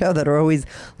on my show that are always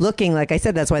looking, like I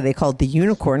said, that's why they call it the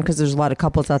unicorn, because there's a lot of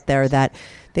couples out there that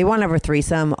they want to have a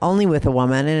threesome only with a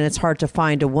woman, and it's hard to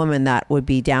find a woman that would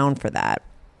be down for that.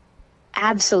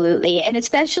 Absolutely. And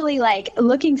especially like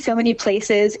looking so many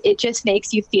places, it just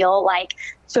makes you feel like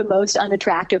the most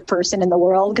unattractive person in the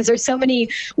world, because there's so many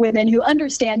women who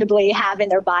understandably have in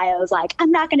their bios like,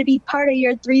 I'm not going to be part of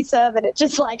your threesome, and it's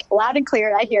just like loud and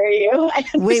clear, I hear you.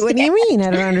 Wait, what do you mean?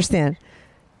 I don't understand.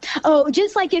 Oh,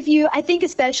 just like I think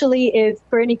especially if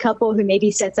for any couple who maybe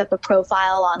sets up a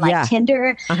profile on like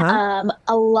Tinder,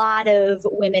 a lot of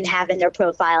women have in their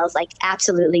profiles like,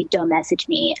 absolutely don't message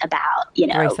me about,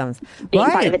 threesomes. Being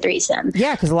part of a threesome.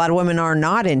 Yeah, because a lot of women are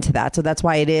not into that. So that's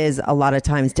why it is a lot of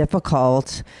times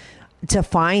difficult to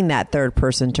find that third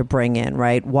person to bring in,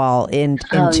 right, while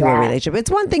into a relationship.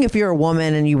 It's one thing if you're a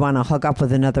woman and you want to hook up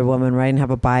with another woman, right, and have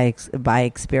a bi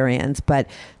experience, but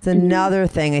it's another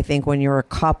thing, I think, when you're a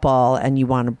couple and you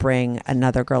want to bring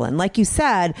another girl in. Like you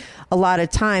said, a lot of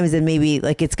times, and maybe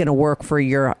like it's going to work for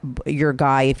your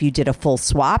guy if you did a full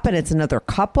swap and it's another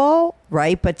couple,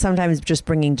 right? But sometimes just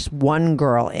bringing just one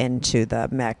girl into the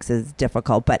mix is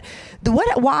difficult. But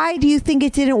why do you think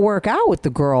it didn't work out with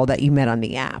the girl that you met on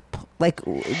the app? Like,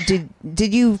 did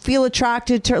you feel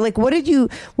attracted to her? Like, what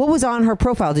was on her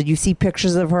profile? Did you see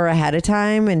pictures of her ahead of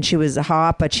time and she was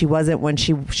hot, but she wasn't when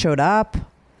she showed up?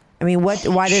 I mean, why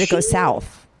did it go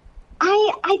south?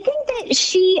 I think that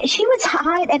she was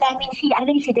hot, and I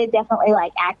think she did definitely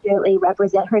like accurately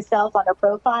represent herself on her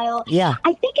profile. Yeah.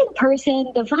 I think in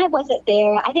person the vibe wasn't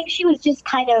there. I think she was just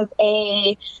kind of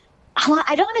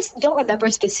I don't remember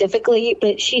specifically,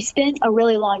 but she spent a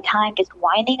really long time just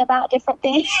whining about different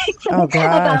things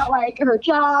about like her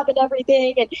job and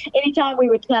everything. And anytime we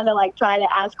would kind of like try to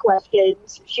ask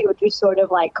questions, she would just sort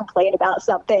of like complain about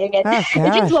something, and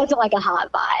it just wasn't like a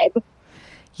hot vibe.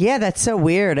 Yeah, that's so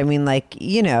weird. I mean, like,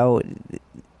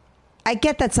 I I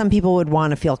get that some people would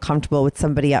want to feel comfortable with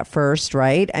somebody at first,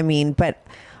 right? I mean, but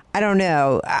I don't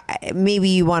know. Maybe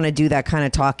you want to do that kind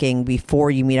of talking before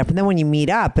you meet up. And then when you meet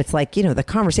up, it's like, the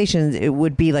conversations, it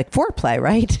would be like foreplay,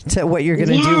 right? To what you're going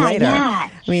to do later. Yeah.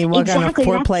 I mean, what kind of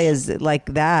foreplay is like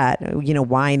that?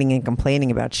 Whining and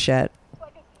complaining about shit.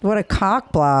 What a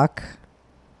cock block.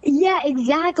 Yeah,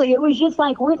 exactly. It was just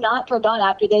like, we're not turned on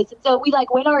after this. And so we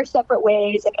went our separate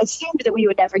ways and assumed that we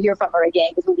would never hear from her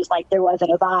again because we were just like, there wasn't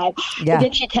a vibe. Yeah. But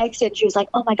then she texted, she was like,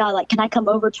 oh my God, can I come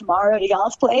over tomorrow to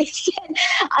y'all's place?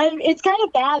 And it's kind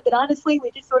of bad, but honestly,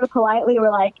 we just sort of politely were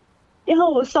like,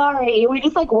 oh, sorry. We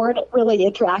just weren't really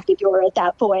attracted to her at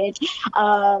that point.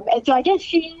 And so I guess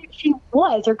she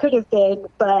was or could have been,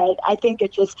 but I think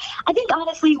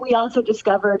honestly, we also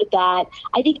discovered that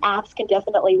I think apps can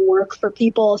definitely work for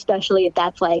people, especially if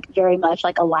that's very much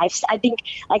a lifestyle. I think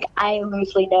I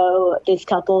loosely know this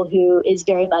couple who is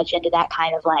very much into that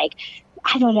kind of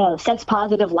I don't know, sex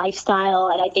positive lifestyle.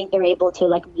 And I think they're able to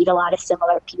meet a lot of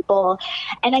similar people.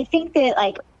 And I think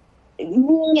that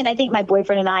me and I think my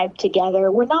boyfriend and I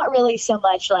together, we're not really so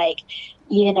much I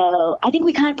think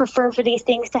we kind of prefer for these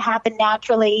things to happen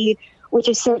naturally, which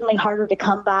is certainly harder to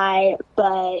come by,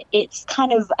 but it's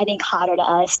kind of, I think, hotter to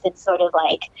us than sort of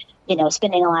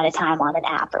spending a lot of time on an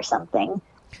app or something.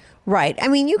 Right. I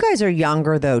mean, you guys are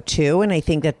younger, though, too. And I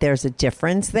think that there's a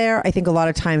difference there. I think a lot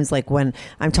of times, when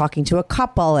I'm talking to a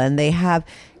couple and they have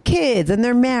kids and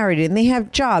they're married and they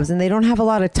have jobs and they don't have a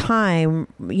lot of time,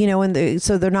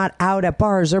 so they're not out at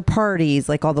bars or parties,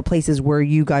 all the places where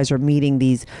you guys are meeting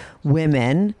these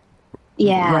women.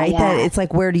 Yeah. Right. Yeah. That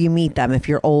it's where do you meet them if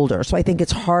you're older? So I think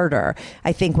it's harder.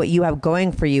 I think what you have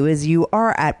going for you is you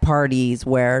are at parties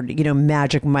where,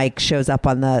 Magic Mike shows up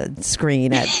on the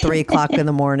screen at 3:00 in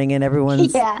the morning and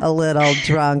everyone's a little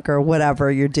drunk or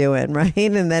whatever you're doing. Right.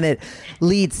 And then it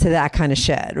leads to that kind of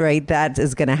shit. Right. That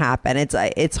is going to happen.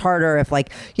 It's harder if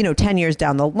 10 years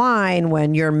down the line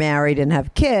when you're married and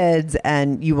have kids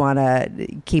and you want to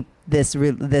keep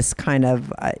this kind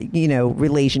of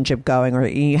relationship going, or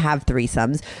you have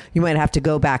threesomes, you might have to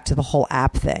go back to the whole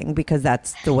app thing because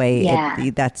that's the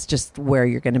way that's just where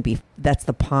you're going to be, that's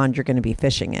the pond you're going to be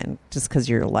fishing in, just because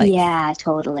you're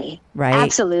totally right,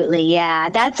 absolutely, I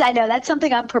know that's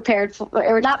something I'm prepared for,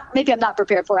 or not, maybe I'm not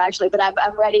prepared for actually, but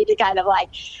I'm ready to kind of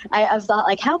I've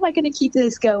thought how am I going to keep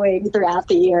this going throughout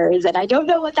the years, and I don't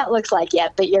know what that looks like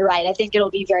yet, but you're right, I think it'll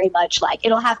be very much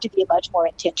it'll have to be a much more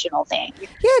intentional thing.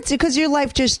 It's because your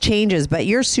life just changes, but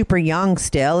you're super young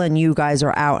still and you guys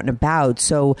are out and about.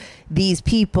 So these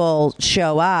people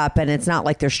show up and it's not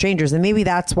like they're strangers. And maybe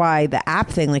that's why the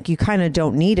app thing, you kind of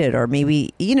don't need it. Or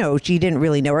maybe, she didn't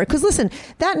really know her. Because listen,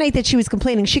 that night that she was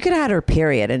complaining, she could have had her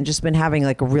period and just been having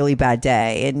a really bad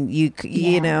day. And you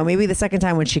maybe the second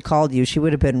time when she called you, she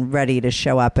would have been ready to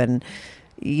show up and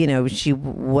she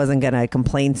wasn't going to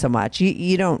complain so much.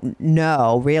 You don't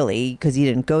know really because you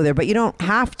didn't go there, but you don't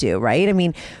have to, right? I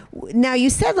mean, now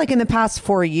you said in the past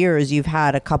 4 years, you've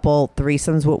had a couple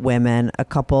threesomes with women, a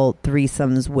couple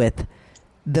threesomes with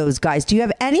those guys. Do you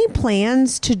have any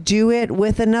plans to do it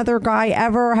with another guy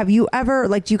ever? Have you ever,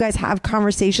 do you guys have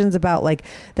conversations about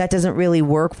that doesn't really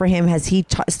work for him? Has he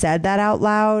said that out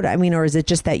loud? I mean, or is it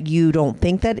just that you don't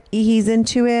think that he's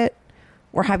into it?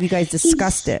 Or have you guys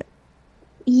discussed it?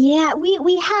 Yeah,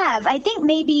 we have. I think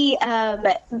maybe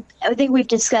I think we've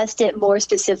discussed it more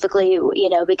specifically,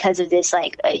 because of this,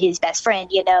 his best friend,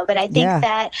 but I think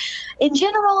that in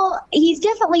general, he's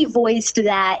definitely voiced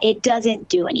that it doesn't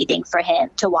do anything for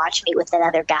him to watch me with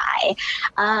another guy.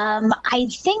 I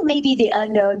think maybe the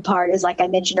unknown part is, like I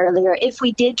mentioned earlier, if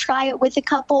we did try it with a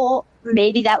couple,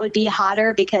 maybe that would be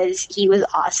hotter because he was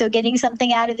also getting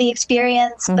something out of the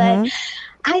experience. Mm-hmm. But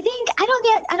I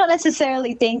don't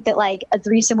necessarily think that a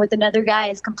threesome with another guy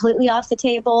is completely off the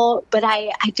table, but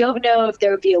I don't know if there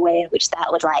would be a way in which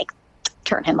that would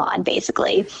turn him on,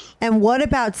 basically. And what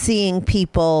about seeing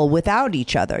people without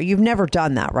each other? You've never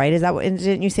done that, right?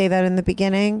 Didn't you say that in the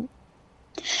beginning?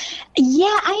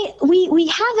 Yeah, we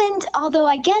haven't, although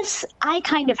I guess I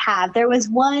kind of have. There was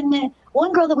one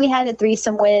girl that we had a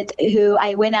threesome with who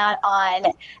I went out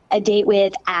on a date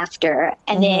with after,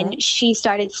 and then she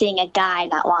started seeing a guy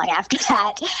not long after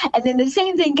that. And then the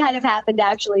same thing kind of happened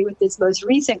actually with this most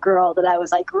recent girl that I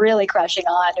was really crushing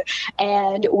on.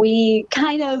 And we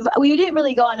didn't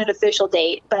really go on an official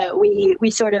date, but we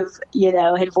sort of,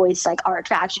 had voiced our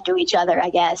attraction to each other, I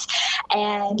guess.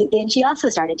 And then she also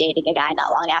started dating a guy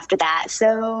not long after that.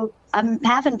 So I'm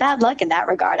having bad luck in that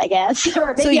regard, I guess.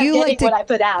 Or maybe I'm getting what I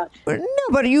put out. No,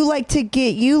 but you like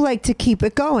to keep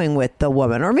it going with the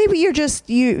woman, or maybe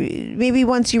maybe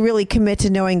once you really commit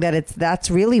to knowing that that's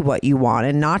really what you want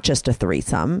and not just a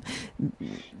threesome,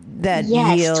 that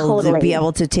Yes, you'll totally. be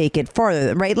able to take it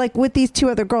farther, right? Like with these two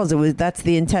other girls, that's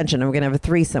the intention. I'm going to have a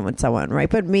threesome with someone, right?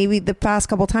 But maybe the past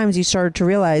couple times you started to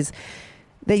realize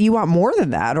that you want more than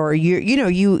that, or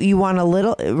you want a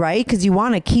little, right? Because you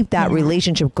want to keep that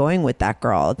relationship going with that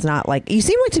girl. It's not like, you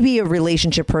seem like to be a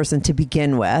relationship person to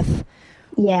begin with.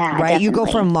 Yeah, right. definitely. You go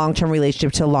from long-term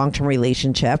relationship to long-term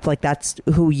relationship. Like that's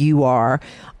who you are.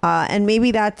 And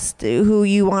maybe that's who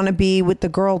you want to be with the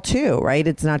girl too, right?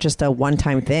 It's not just a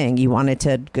one-time thing. You want it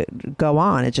to go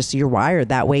on. It's just you're wired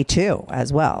that way too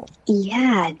as well.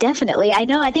 Yeah, definitely. I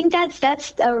know. I think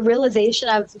that's a realization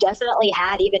I've definitely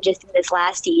had even just in this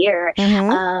last year.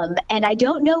 And I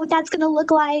don't know what that's going to look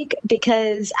like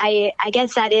because I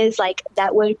guess that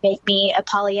would make me a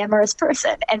polyamorous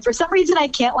person. And for some reason, I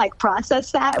can't like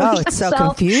process that. Oh, it's so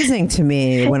confusing to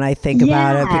me when I think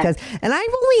about it because, and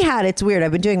it's weird.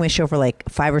 I've been doing my show for like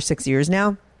 5 or 6 years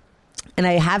now. And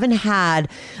I've had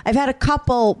a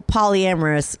couple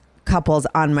polyamorous couples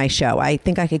on my show. I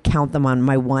think I could count them on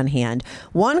my one hand.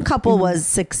 One couple was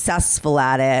successful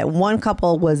at it. One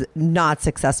couple was not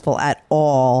successful at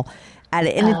all at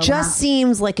it. And it just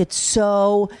seems like it's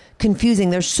so confusing.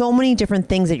 There's so many different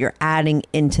things that you're adding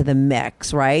into the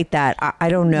mix, right? That I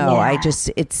don't know.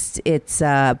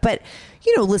 Yeah. But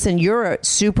listen, you're a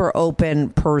super open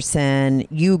person.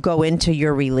 You go into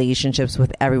your relationships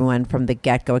with everyone from the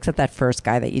get-go, except that first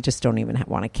guy that you just don't even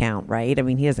want to count, right? I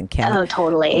mean, he doesn't count. Oh,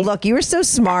 totally. Look, you were so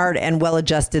smart and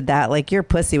well-adjusted that, like, your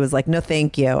pussy was like, no,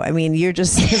 thank you. I mean, you're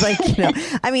just like,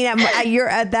 I mean, you're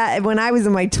at that, when I was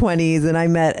in my 20s and I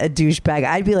met a douchebag,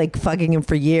 I'd be like fucking him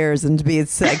for years and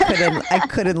I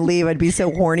couldn't leave. I'd be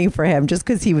so horny for him just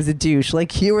because he was a douche.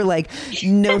 Like, you were like,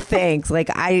 no thanks. Like,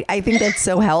 I think that's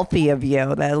so healthy of you.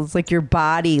 That was like your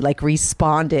body like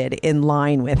responded in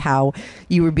line with how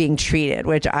you were being treated,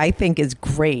 which I think is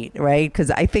great, right?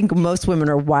 Because I think most women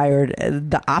are wired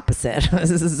the opposite.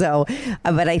 So,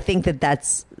 but I think that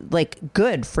that's like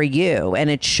good for you, and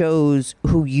it shows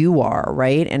who you are,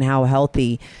 right? And how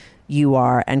healthy you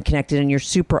are and connected, and you're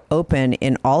super open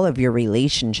in all of your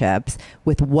relationships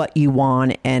with what you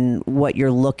want and what you're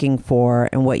looking for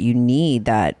and what you need.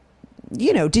 That,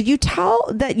 did you tell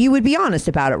that you would be honest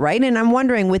about it, right? And I'm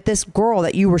wondering, with this girl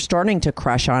that you were starting to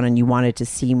crush on and you wanted to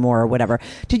see more or whatever,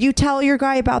 did you tell your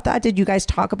guy about that? Did you guys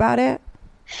talk about it?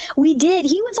 We did.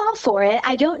 He was all for it.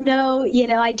 I don't know.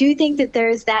 I do think that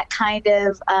there's that kind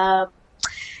of,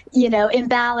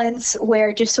 imbalance where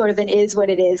it just sort of an is what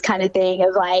it is kind of thing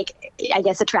of like, I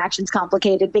guess attraction's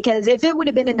complicated, because if it would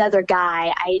have been another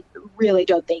guy, I really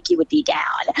don't think he would be down.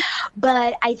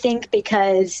 But I think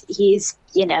because he's,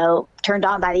 turned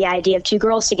on by the idea of two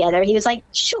girls together, he was like,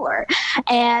 sure.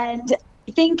 And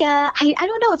I think, I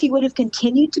don't know if he would have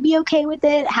continued to be okay with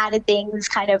it had things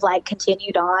kind of like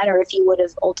continued on, or if he would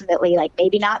have ultimately like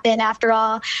maybe not been after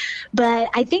all. But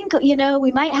I think,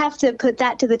 we might have to put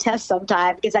that to the test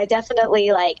sometime, because I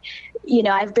definitely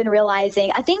I've been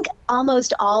realizing, I think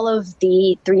almost all of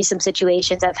the threesome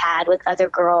situations I've had with other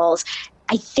girls,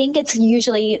 I think it's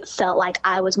usually felt like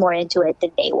I was more into it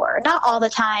than they were. Not all the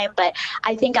time, but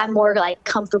I think I'm more like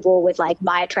comfortable with like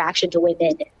my attraction to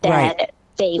women than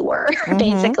they were,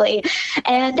 basically.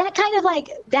 And that kind of like,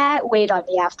 that weighed on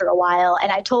me after a while.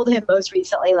 And I told him most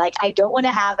recently, like, I don't want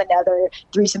to have another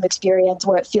threesome experience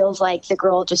where it feels like the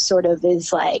girl just sort of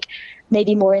is like,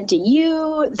 maybe more into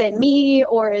you than me,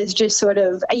 or is just sort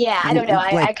of, I don't know.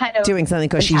 Like I kind of doing something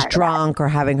because she's drunk or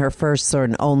having her first sort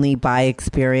of only bi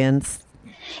experience.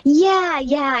 Yeah.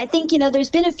 I think, there's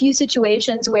been a few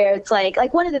situations where it's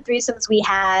like one of the threesomes we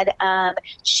had,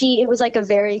 it was like a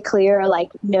very clear,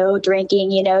 like, no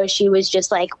drinking, she was just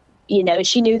like,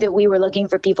 she knew that we were looking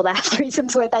for people to have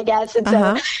threesomes with, I guess. And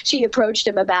so she approached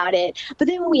him about it. But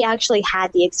then when we actually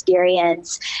had the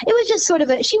experience, it was just sort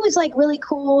of she was like really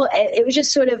cool. It was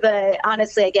just sort of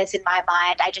honestly, I guess in my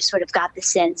mind, I just sort of got the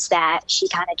sense that she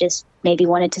kind of just maybe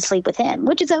wanted to sleep with him,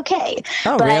 which is okay.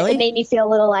 Oh, but really? It made me feel a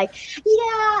little like,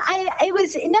 it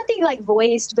was nothing like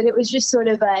voiced, but it was just sort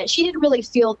of she didn't really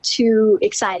feel too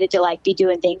excited to like be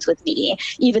doing things with me,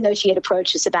 even though she had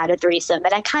approached us about a threesome.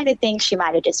 And I kind of think she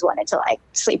might have just wanted to like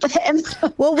sleep with him.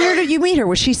 Well, where did you meet her?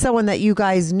 Was she someone that you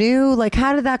guys knew? Like,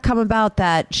 how did that come about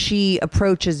that she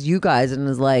approaches you guys and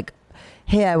is like,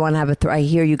 hey, I want to have I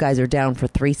hear you guys are down for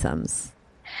threesomes?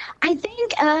 I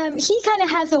think he kind of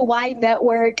has a wide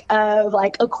network of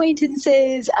like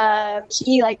acquaintances.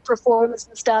 He like performs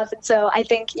and stuff, and so I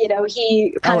think he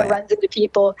kind of runs into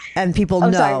people, and people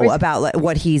know about like,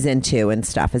 what he's into and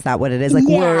stuff. Is that what it is? Like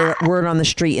word on the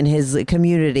street in his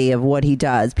community of what he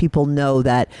does. People know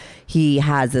that he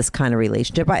has this kind of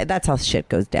relationship. That's how shit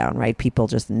goes down, right? People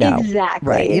just know. Exactly.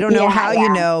 Right. You don't know how you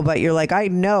know, but you're like, I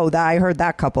know that I heard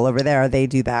that couple over there. They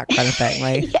do that kind of thing,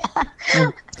 right?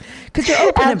 Because you're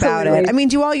open about it. I mean,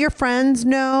 do all your friends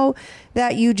know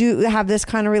that you do have this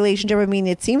kind of relationship? I mean,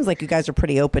 it seems like you guys are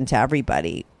pretty open to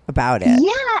everybody about it.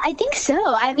 Yeah, I think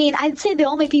so. I mean, I'd say the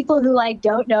only people who like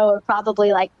don't know are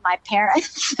probably like my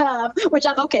parents, which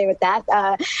I'm okay with that.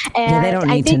 And they don't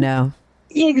need to know.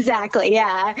 Exactly.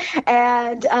 Yeah.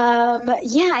 And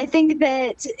I think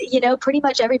that, pretty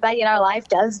much everybody in our life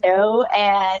does know.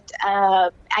 And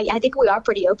I think we are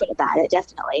pretty open about it.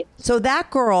 Definitely. So that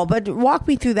girl, but walk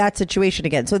me through that situation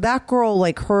again. So that girl,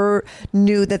 like her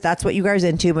knew that that's what you guys are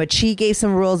into, but she gave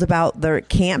some rules about there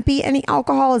can't be any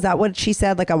alcohol. Is that what she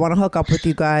said? Like, I want to hook up with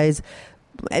you guys.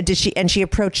 Did she, and she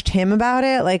approached him about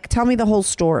it? Like, tell me the whole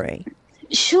story.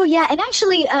 Sure, yeah. And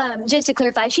actually, just to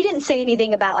clarify, she didn't say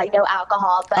anything about like no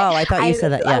alcohol. But I thought you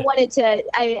said that. Yeah.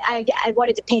 I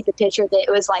wanted to paint the picture that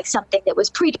it was like something that was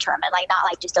predetermined, like not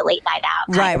like just a late night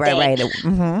out. Right.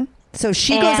 Mm-hmm. So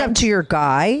she goes up to your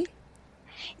guy.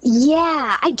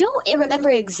 Yeah, I don't remember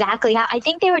exactly how. I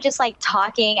think they were just like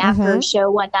talking after a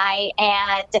show one night,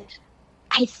 and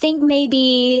I think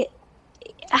maybe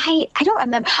I don't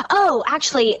remember. Oh,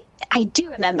 actually, I do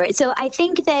remember it. So I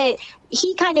think that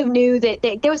he kind of knew that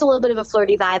there was a little bit of a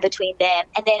flirty vibe between them.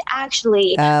 And then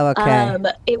actually,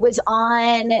 it was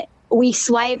we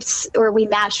swiped or we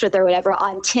matched with her or whatever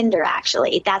on Tinder,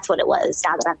 actually. That's what it was,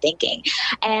 now that I'm thinking.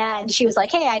 And she was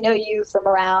like, hey, I know you from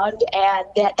around.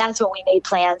 And that's when we made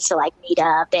plans to like meet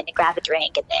up and grab a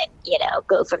drink and then,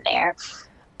 go from there.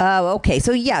 Oh, okay.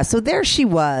 So, yeah. So there she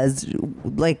was,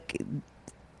 like,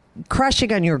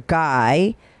 crushing on your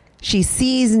guy. She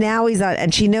sees now he's on,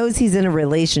 and she knows he's in a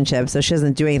relationship, so she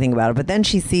doesn't do anything about it. But then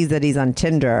she sees that he's on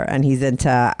Tinder and he's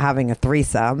into having a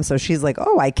threesome. So she's like,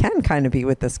 oh, I can kind of be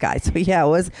with this guy. So yeah, it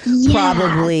was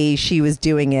probably she was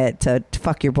doing it to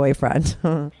fuck your boyfriend.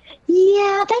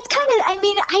 Yeah, that's kind of, I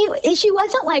mean, she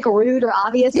wasn't like rude or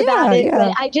obvious about it,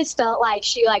 but I just felt like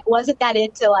she like wasn't that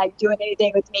into like doing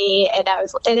anything with me. And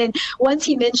then once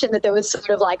he mentioned that there was sort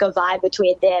of like a vibe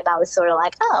between them, I was sort of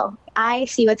like, oh, I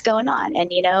see what's going on.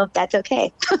 And that's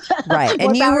okay. Right.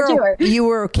 And you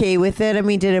were okay with it. I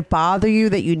mean, did it bother you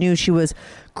that you knew she was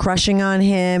crushing on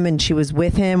him and she was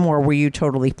with him, or were you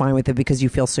totally fine with it because you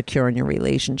feel secure in your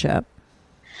relationship?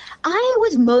 I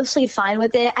was mostly fine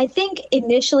with it. I think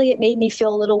initially it made me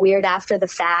feel a little weird after the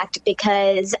fact,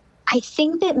 because I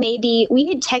think that maybe we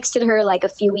had texted her like a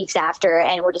few weeks after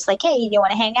and we're just like, hey, you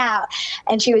want to hang out?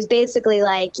 And she was basically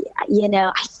like,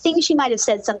 I think she might have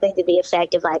said something to the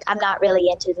effect of like, I'm not really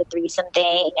into the threesome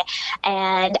thing.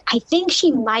 And I think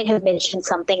she might have mentioned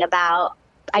something about,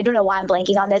 I don't know why I'm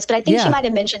blanking on this, but I think she might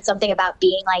have mentioned something about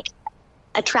being like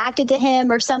attracted to him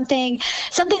or something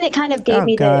that kind of gave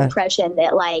me the impression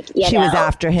that like, she was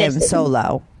after him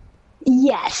solo.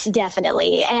 Yes,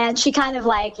 definitely. And she kind of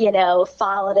like,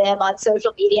 followed him on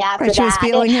social media after that. She was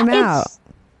feeling him out.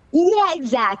 Yeah,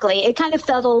 exactly. It kind of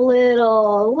felt a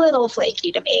little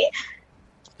flaky to me.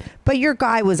 But your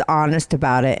guy was honest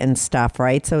about it and stuff,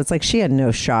 right? So it's like she had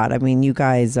no shot. I mean, you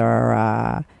guys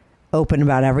are open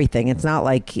about everything. It's not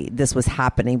like this was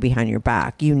happening behind your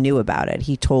back. You knew about it.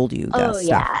 He told you that stuff.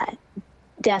 Yeah.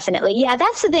 Definitely. Yeah,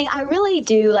 that's the thing. I really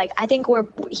do. Like, I think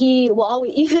he will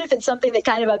always, even if it's something that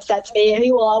kind of upsets me,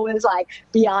 he will always like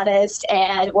be honest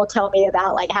and will tell me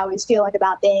about like how he's feeling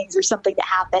about things or something that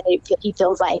happened. He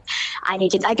feels like I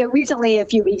need to, like recently, a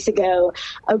few weeks ago,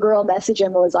 a girl messaged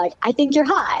him and was like, I think you're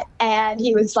hot. And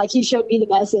he was like, he showed me the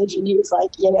message and he was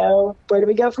like, where do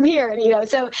we go from here? And,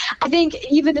 so I think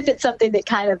even if it's something that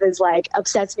kind of is like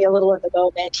upsets me a little in the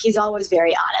moment, he's always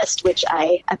very honest, which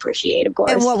I appreciate, of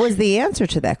course. And what was the answer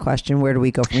to that question? Where do we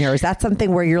go from here? Is that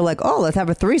something where you're like, oh, let's have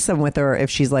a threesome with her if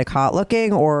she's like hot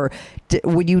looking, or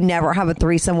would you never have a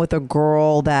threesome with a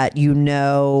girl that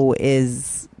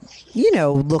is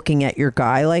looking at your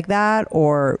guy like that,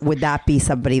 or would that be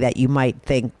somebody that you might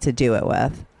think to do it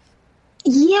with?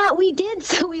 Yeah, we did.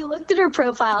 So we looked at her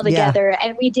profile together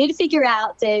and we did figure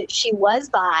out that she was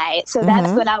bi. So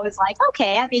that's when I was like,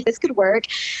 okay, I mean, this could work.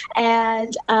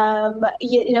 And,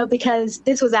 because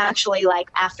this was actually like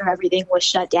after everything was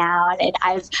shut down. And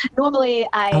I don't know if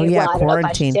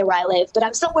I should say where I live, but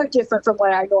I'm somewhere different from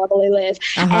where I normally live.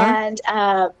 And,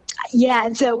 Yeah,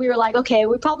 and so we were like, okay,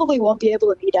 we probably won't be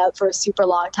able to meet up for a super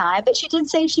long time, but she did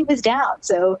say she was down.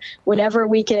 So whenever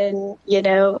we can,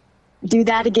 do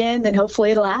that again, then hopefully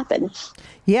it'll happen.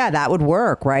 Yeah, that would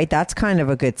work, right? That's kind of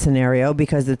a good scenario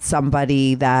because it's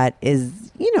somebody that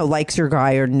is, likes your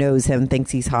guy or knows him, thinks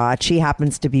he's hot. She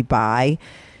happens to be bi.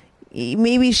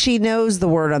 Maybe she knows the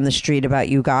word on the street about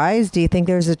you guys. Do you think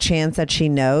there's a chance that she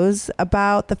knows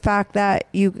about the fact that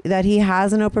he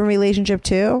has an open relationship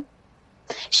too?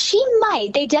 She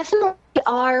might. They definitely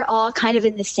are all kind of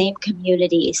in the same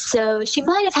community. So she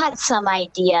might have had some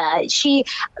idea.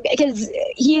 Because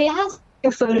he has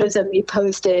photos of me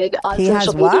posted on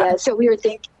social media. So we were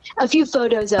thinking a few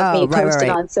photos of me posted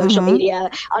on social media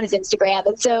on his Instagram.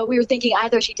 And so we were thinking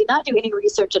either she did not do any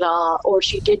research at all or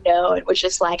she did know and was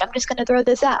just like, I'm just going to throw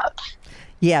this out.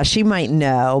 Yeah, she might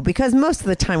know because most of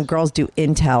the time girls do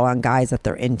intel on guys that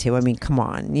they're into. I mean, come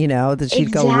on, that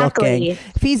she'd go looking.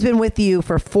 If he's been with you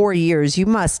for 4 years, you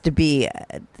must be,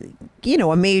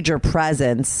 a major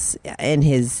presence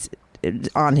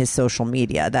on his social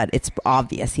media that it's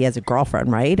obvious he has a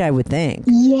girlfriend, right? I would think.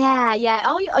 Yeah.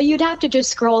 Oh, you'd have to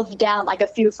just scroll down like a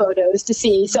few photos to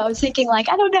see. So I was thinking I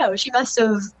don't know. She must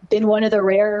have been one of the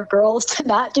rare girls to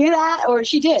not do that, or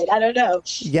she did. I don't know.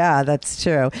 Yeah, that's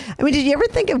true. I mean, did you ever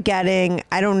think of getting,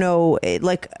 I don't know,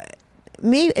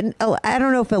 maybe, I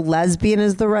don't know if a lesbian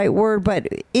is the right word, but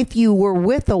if you were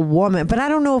with a woman, but I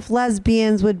don't know if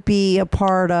lesbians would be a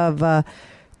part of a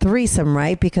threesome,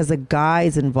 right? Because a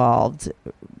guy's involved.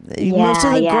 Most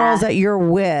of the girls that you're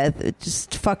with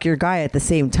just fuck your guy at the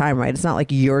same time, right? It's not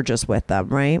like you're just with them,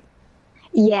 right?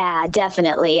 Yeah,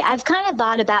 definitely. I've kind of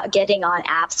thought about getting on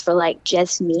apps for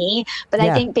just me, but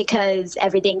I think because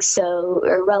everything's so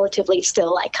relatively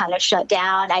still kind of shut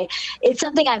down, it's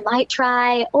something I might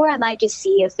try, or I might just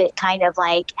see if it kind of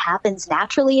happens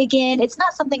naturally again. It's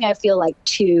not something I feel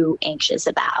too anxious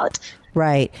about.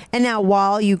 Right. And now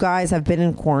while you guys have been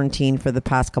in quarantine for the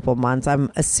past couple of months, I'm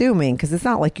assuming, because it's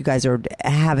not like you guys are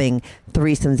having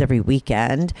threesomes every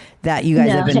weekend, that you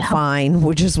guys have been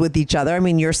fine just with each other. I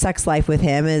mean, your sex life with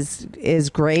him is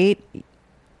great.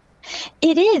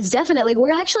 It is, definitely.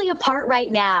 We're actually apart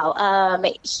right now.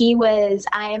 I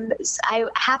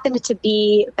happened to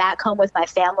be back home with my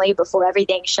family before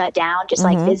everything shut down, just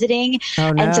visiting.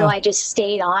 Oh, no. And so I just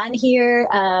stayed on here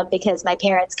because my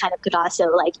parents kind of could also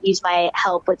use my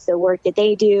help with the work that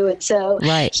they do. And so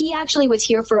he actually was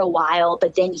here for a while,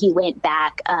 but then he went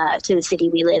back to the city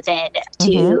we live in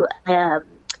to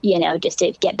just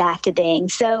to get back to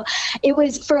things. So it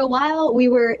was, for a while, we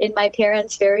were in my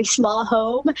parents' very small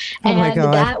home, and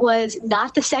that was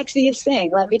not the sexiest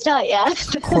thing, let me tell you.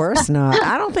 Of course not.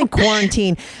 I don't think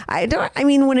quarantine,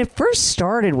 when it first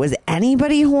started, was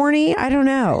anybody horny? I don't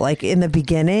know. In the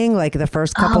beginning, the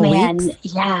first couple weeks?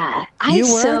 Yeah. I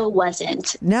so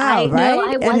wasn't. No, right?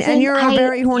 No, I wasn't. And you're a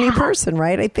very horny person,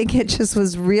 right? I think it just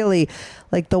was really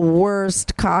the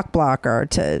worst cock blocker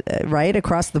right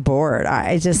across the board.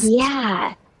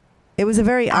 It was a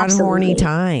very unhorny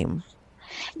time.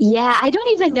 Yeah, I don't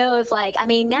even know if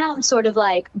now I'm sort of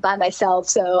by myself.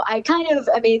 So I kind of,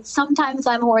 sometimes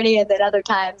I'm horny and then other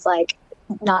times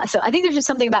not. So I think there's just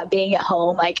something about being at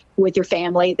home, with your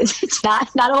family. It's not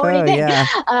a horny thing. Yeah.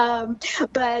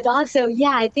 But also,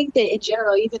 I think that in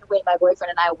general, even when my boyfriend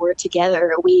and I were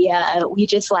together, we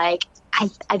just I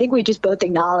think we just both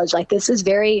acknowledged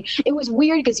it was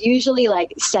weird because usually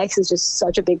sex is just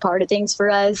such a big part of things for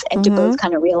us, and to both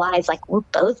kind of realize we're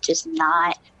both just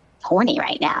not horny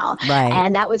right now. Right.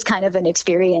 And that was kind of an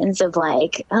experience of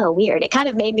oh, weird. It kind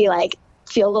of made me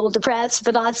feel a little depressed,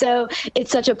 but also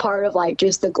it's such a part of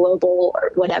just the global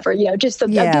or whatever, just the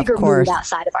bigger mood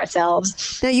outside of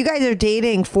ourselves. Now you guys are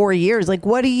dating 4 years.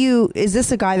 Is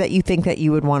this a guy that you think that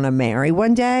you would want to marry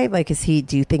one day?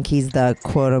 Do you think he's the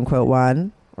quote unquote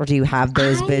one? Or do you have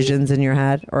those visions in your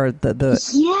head or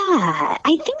Yeah,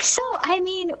 I think so.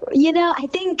 I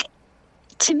think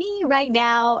to me right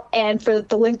now, and for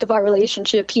the length of our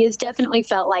relationship, he has definitely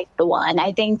felt like the one.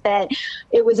 I think that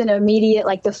it was an immediate,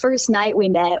 the first night we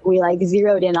met, we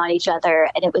zeroed in on each other,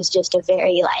 and it was just a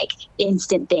very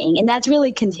instant thing. And that's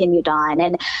really continued on.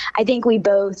 And I think we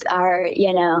both are,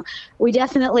 we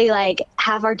definitely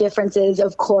have our differences,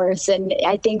 of course. And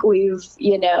I think we've,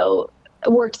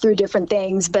 worked through different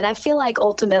things, but I feel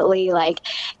ultimately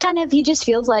he just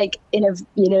feels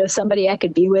somebody I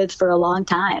could be with for a long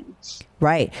time.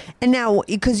 Right. And now,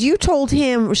 because you told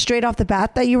him straight off the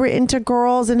bat that you were into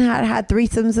girls and had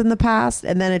threesomes in the past,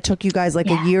 and then it took you guys a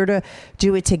year to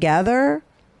do it together.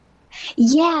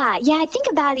 Yeah, I think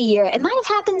about a year. It might have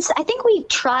happened. I think we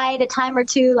tried a time or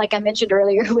two, like I mentioned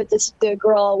earlier, with the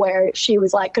girl where she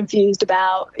was confused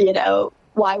about,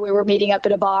 why we were meeting up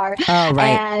at a bar. Oh, right.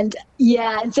 And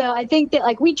and so I think that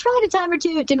like we tried a time or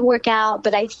two, it didn't work out,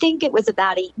 but I think it was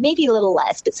about maybe a little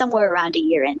less, but somewhere around a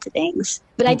year into things.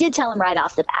 But I did tell him right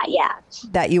off the bat,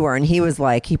 that you were, and he was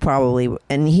like, he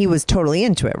was totally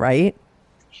into it, right?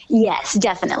 Yes,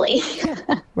 definitely.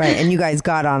 Right, and you guys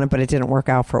got on it, but it didn't work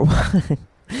out for a while.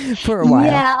 For a while.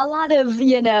 Yeah, a lot of,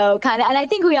 kind of, and I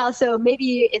think we also,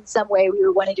 maybe in some way we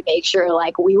were wanting to make sure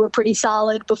like we were pretty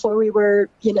solid before we were,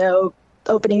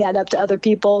 opening that up to other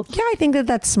people. Yeah, I think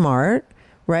that's smart,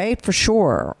 right? For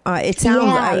sure. It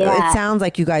sounds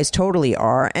like you guys totally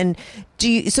are. And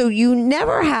so you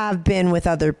never have been with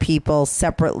other people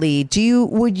separately.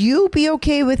 Would you be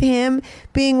okay with him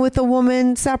being with a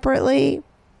woman separately?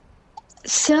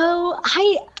 So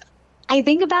I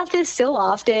think about this so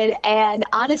often, and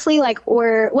honestly, like,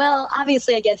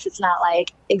 obviously, I guess it's not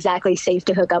like exactly safe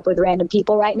to hook up with random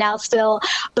people right now still,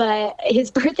 but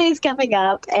his birthday's coming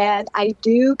up, and I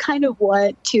do kind of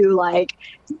want to like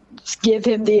give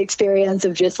him the experience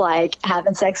of just like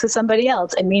having sex with somebody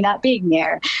else and me not being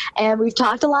there. And we've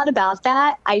talked a lot about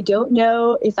that. I don't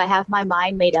know if I have my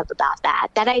mind made up about that.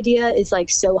 That idea is like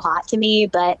so hot to me,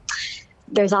 but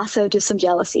there's also just some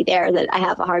jealousy there that I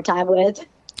have a hard time with.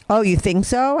 Oh, you think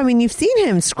so? I mean, you've seen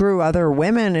him screw other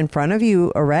women in front of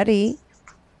you already.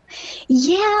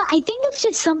 Yeah, I think it's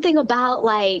just something about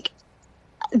like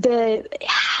I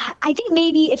think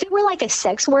maybe if it were like a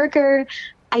sex worker,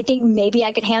 I think maybe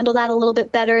I could handle that a little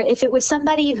bit better. If it was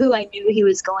somebody who I knew he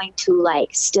was going to like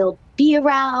still be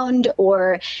around,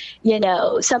 or,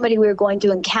 somebody we were going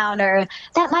to encounter,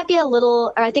 that might be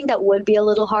I think that would be a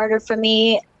little harder for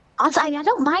me. Also, I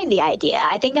don't mind the idea.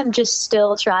 I think I'm just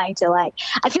still trying to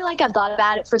I feel like I've thought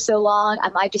about it for so long. I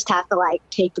might just have to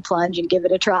take the plunge and give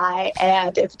it a try.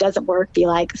 And if it doesn't work, be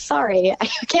like, sorry, I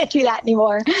can't do that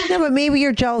anymore. No, but maybe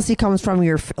your jealousy comes from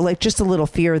your, just a little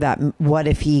fear that what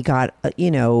if he got,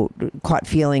 caught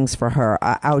feelings for her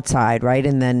outside, right?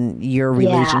 And then your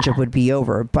relationship would be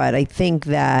over. But I think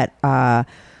that,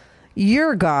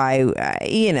 your guy,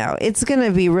 it's going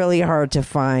to be really hard to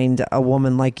find a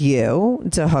woman like you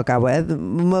to hook up with.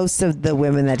 Most of the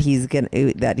women that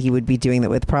he would be doing that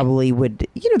with probably would,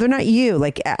 they're not you.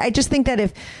 Like, I just think that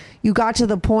if you got to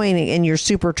the point and you're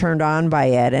super turned on by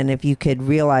it, and if you could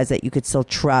realize that you could still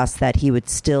trust that he would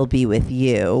still be with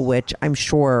you, which I'm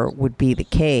sure would be the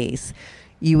case,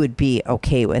 you would be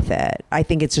okay with it. I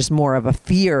think it's just more of a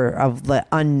fear of the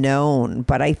unknown.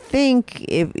 But I think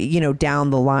if, down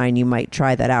the line, you might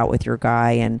try that out with your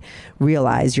guy and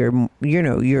realize you're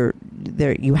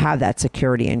there, you have that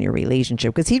security in your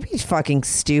relationship, because he'd be fucking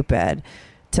stupid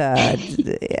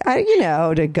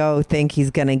to go think he's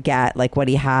going to get like what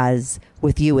he has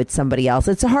with you with somebody else.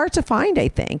 It's hard to find, I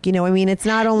think. It's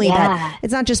not only that,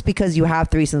 it's not just because you have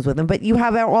threesomes with him, but you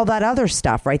have all that other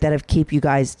stuff, right? That have kept you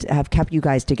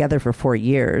guys together for 4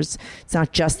 years. It's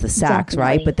not just the sex,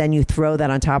 right? But then you throw that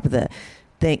on top of the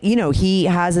thing. He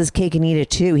has his cake and eat it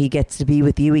too. He gets to be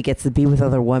with you. He gets to be with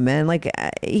other women. Like,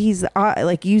 he's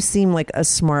like, you seem like a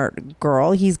smart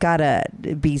girl. He's got to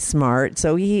be smart.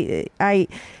 So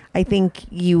I think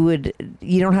you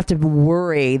don't have to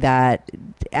worry that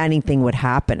anything would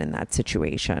happen in that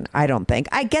situation. I don't think.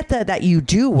 I get that you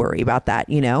do worry about that,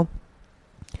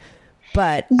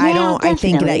 but I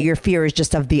think that your fear is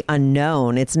just of the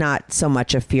unknown. It's not so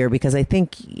much a fear, because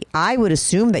I would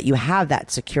assume that you have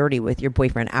that security with your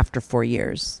boyfriend after 4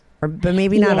 years, but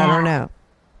maybe not. I don't know.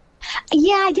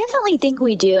 Yeah, I definitely think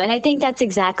we do. And I think that's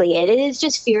exactly it. It is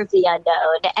just fear of the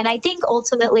unknown. And I think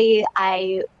ultimately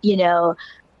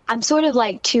I'm sort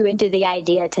of too into the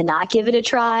idea to not give it a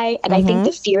try. And I think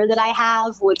the fear that I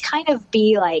have would kind of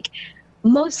be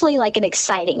mostly an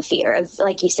exciting fear of,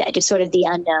 like you said, just sort of the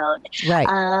unknown. Right.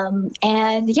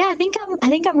 And yeah, I think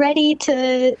I'm ready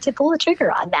to pull the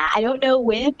trigger on that. I don't know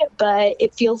when, but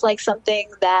it feels like something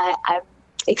that I'm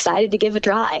excited to give a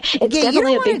try. It's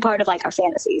definitely a big part of our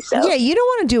fantasies. So yeah, you don't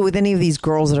want to do it with any of these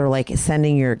girls that are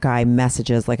sending your guy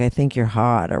messages I think you're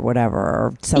hot or whatever,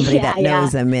 or somebody that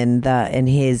knows him in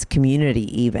his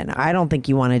community. Even I don't think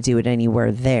you want to do it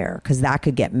anywhere there, because that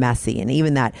could get messy. And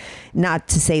even that, not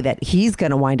to say that he's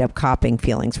going to wind up copping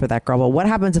feelings for that girl, but what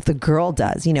happens if the girl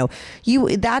does?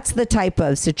 That's the type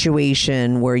of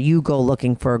situation where you go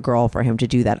looking for a girl for him to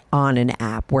do that on an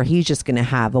app, where he's just going to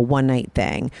have a one night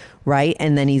thing, right?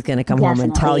 And then he's going to come home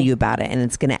and tell you about it, and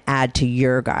it's going to add to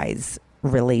your guys'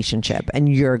 relationship and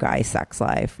your guys' sex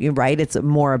life. You're right. It's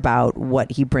more about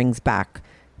what he brings back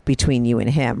between you and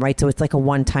him, right? So it's like a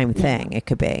one-time thing. It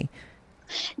could be.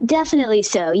 Definitely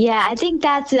so. Yeah, I think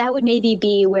that would maybe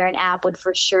be where an app would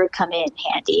for sure come in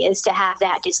handy, is to have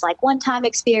that just like one-time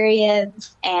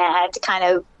experience and kind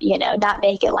of, not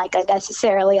make it like a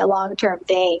necessarily a long-term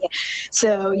thing.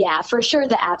 So yeah, for sure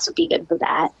the apps would be good for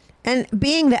that. And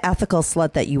being the ethical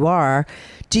slut that you are,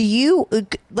 do you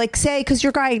say, because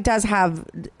your guy does have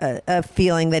a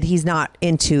feeling that he's not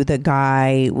into the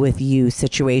guy with you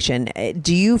situation.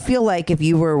 Do you feel like if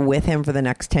you were with him for the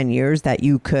next 10 years that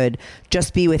you could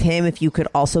just be with him if you could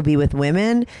also be with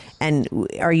women? And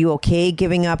are you okay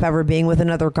giving up ever being with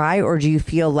another guy? Or do you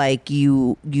feel like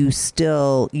you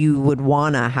would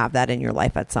want to have that in your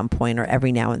life at some point or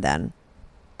every now and then?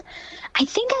 I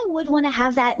think I would want to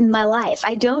have that in my life.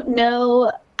 I don't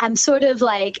know. I'm sort of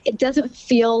like, it doesn't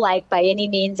feel like by any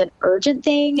means an urgent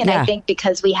thing. And I think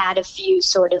because we had a few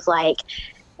sort of like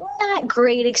not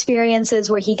great experiences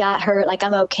where he got hurt, like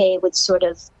I'm okay with sort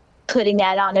of putting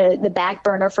that on the back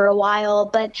burner for a while.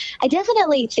 But I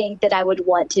definitely think that I would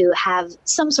want to have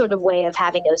some sort of way of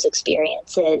having those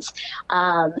experiences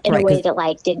in a way that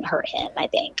like didn't hurt him, I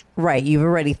think. Right. You've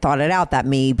already thought it out that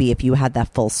maybe if you had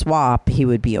that full swap, he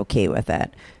would be okay with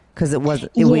it. Because it would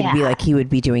be like he would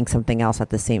be doing something else at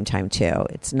the same time too.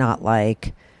 It's not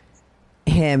like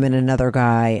him and another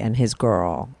guy and his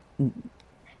girl.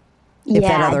 If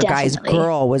that other guy's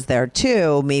girl was there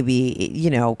too, maybe,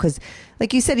 because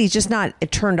like you said, he's just not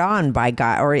turned on by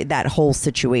guy or that whole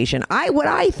situation. What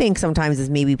I think sometimes is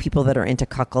maybe people that are into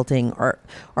cuckolding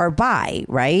are bi,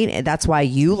 right? That's why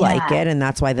you like it. And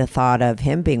that's why the thought of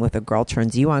him being with a girl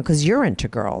turns you on, because you're into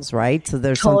girls, right? So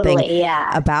there's something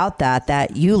about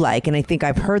that you like. And I think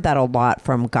I've heard that a lot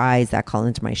from guys that call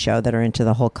into my show that are into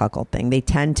the whole cuckold thing. They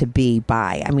tend to be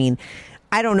bi. I mean,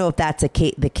 I don't know if that's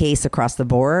the case across the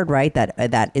board, right?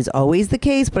 That is always the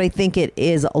case, but I think it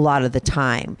is a lot of the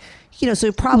time.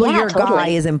 So probably your guy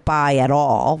isn't bi at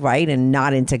all, right? And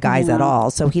not into guys at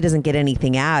all. So he doesn't get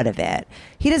anything out of it.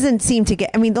 He doesn't seem to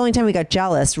get, the only time he got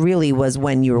jealous really was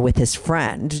when you were with his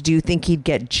friend. Do you think he'd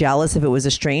get jealous if it was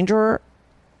a stranger?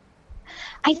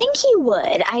 I think he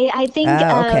would. I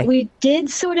think we did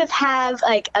sort of have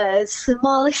like a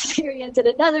small experience at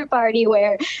another party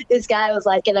where this guy was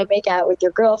like, "Can I make out with your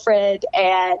girlfriend?"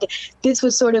 And this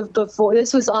was sort of before.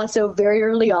 This was also very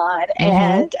early on,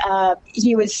 and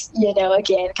he was,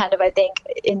 again, kind of I think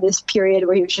in this period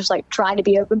where he was just like trying to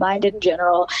be open-minded in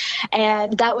general,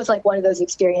 and that was like one of those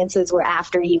experiences where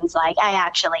after he was like,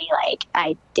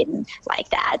 I didn't like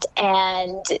that,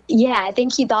 and I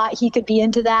think he thought he could be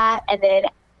into that, and then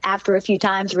after a few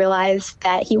times realized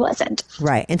that he wasn't.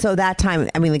 Right. And so that time,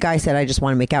 the guy said, "I just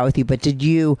want to make out with you." But did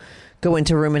you go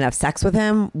into a room and have sex with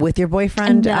him, with your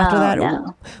boyfriend after that?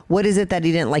 No. What is it that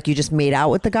he didn't like? You just made out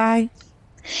with the guy?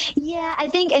 Yeah, I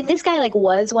think, and this guy like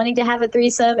was wanting to have a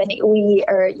threesome, and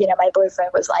my boyfriend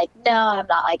was like, "No, I'm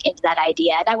not like into that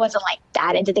idea." And I wasn't like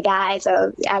that into the guy,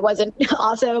 so I wasn't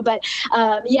also. But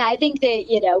I think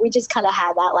that we just kind of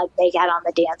had that like make out on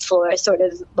the dance floor sort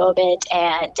of moment,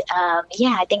 and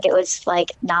I think it was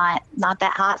like not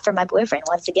that hot for my boyfriend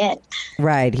once again.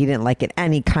 Right, he didn't like it,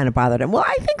 and he kind of bothered him. Well,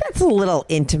 I think that's a little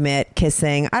intimate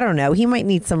kissing. I don't know. He might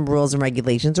need some rules and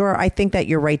regulations, or I think that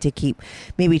you're right to keep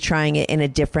maybe trying it in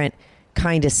a different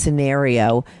kind of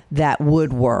scenario that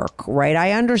would work, right?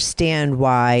 I understand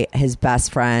why his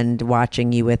best friend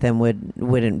watching you with him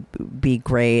wouldn't be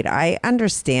great. I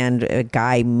understand a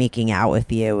guy making out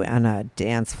with you on a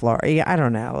dance floor. I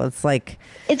don't know. It's like,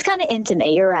 it's kind of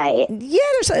intimate. You're right. Yeah,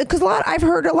 because I've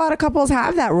heard a lot of couples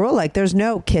have that rule, like there's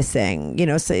no kissing,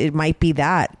 so it might be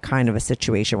that kind of a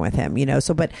situation with him,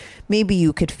 so, but maybe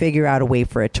you could figure out a way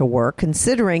for it to work,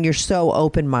 considering you're so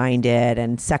open-minded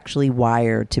and sexually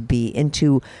wired to be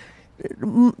into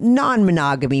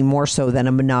non-monogamy more so than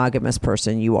a monogamous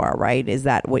person you are, right? Is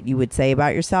that what you would say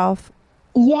about yourself?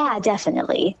 Yeah,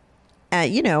 definitely.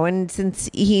 And since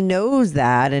he knows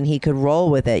that and he could roll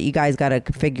with it, you guys got to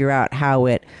figure out how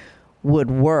it would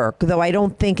work. Though I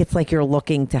don't think it's like you're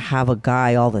looking to have a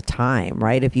guy all the time,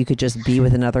 right? If you could just be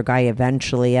with another guy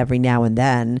eventually every now and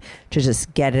then to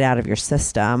just get it out of your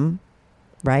system.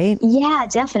 Right? Yeah,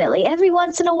 definitely. Every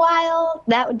once in a while,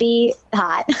 that would be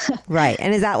hot. Right.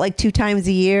 And is that like 2 times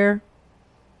a year?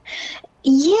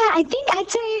 Yeah, I'd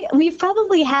say we've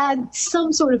probably had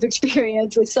some sort of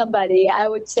experience with somebody. I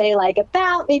would say like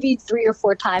about maybe 3 or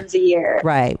 4 times a year.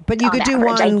 Right. But you could do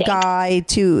average, one guy,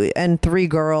 2 and 3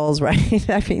 girls, right?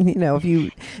 I mean, if you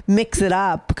mix it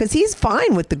up, because he's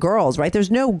fine with the girls, right?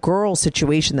 There's no girl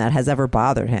situation that has ever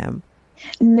bothered him.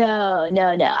 No.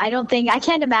 I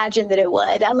can't imagine that it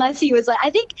would, unless he was like, I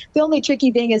think the only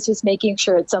tricky thing is just making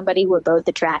sure it's somebody we're both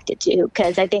attracted to.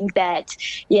 Because I think that,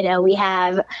 we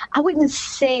have, I wouldn't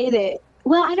say that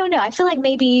well, I don't know. I feel like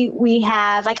maybe we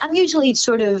have, like, I'm usually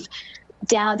sort of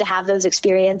down to have those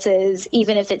experiences,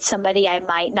 even if it's somebody I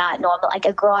might not normally, like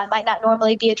a girl I might not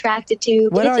normally be attracted to.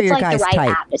 What But if are it's your like guys' the right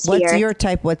type? atmosphere. What's your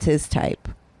type? What's his type?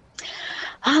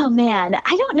 Oh man,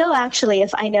 I don't know actually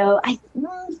if I know. I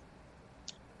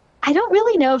don't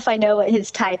really know if I know what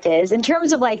his type is in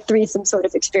terms of like threesome sort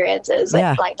of experiences,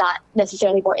 like not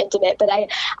necessarily more intimate, but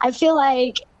I feel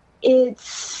like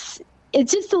it's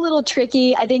just a little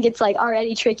tricky. I think it's like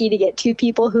already tricky to get two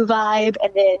people who vibe,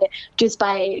 and then just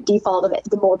by default of it,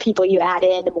 the more people you add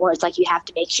in, the more it's like you have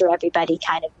to make sure everybody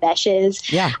kind of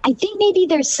meshes. Yeah. I think maybe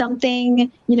there's something,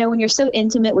 you know, when you're so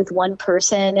intimate with one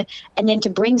person and then to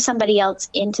bring somebody else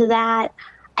into that,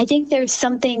 I think there's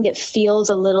something that feels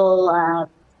a little,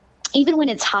 even when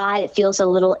it's hot, it feels a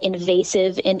little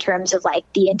invasive in terms of like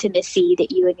the intimacy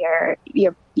that you and your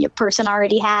person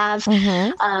already have.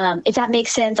 If that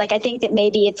makes sense. Like, I think that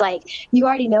maybe it's like you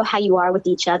already know how you are with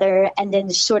each other, and then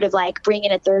sort of like bring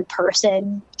in a third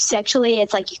person sexually.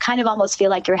 It's like you kind of almost feel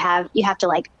like you have to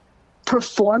like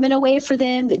perform in a way for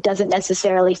them that doesn't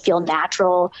necessarily feel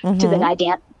natural to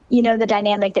the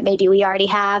dynamic that maybe we already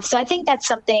have. So I think that's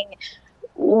something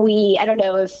I don't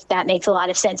know if that makes a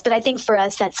lot of sense, but I think for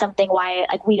us, that's something why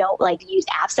like we don't like use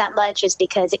apps that much, is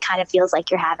because it kind of feels like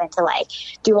you're having to like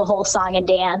do a whole song and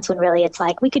dance when really it's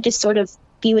like we could just sort of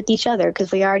be with each other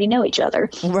because we already know each other.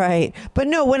 Right. But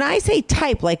no, when I say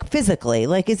type, like physically,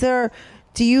 like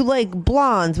do you like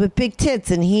blondes with big tits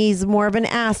and he's more of an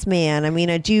ass man? I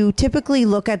mean, do you typically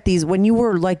look at these when you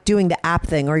were like doing the app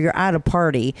thing or you're at a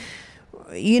party?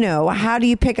 You know, how do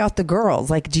you pick out the girls?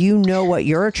 Like, do you know what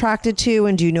you're attracted to,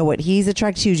 and do you know what he's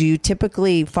attracted to? Do you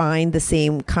typically find the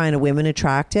same kind of women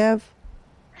attractive?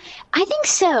 I think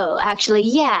so, actually.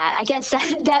 Yeah, I guess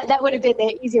that would have been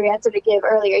the easier answer to give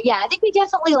earlier. Yeah, I think we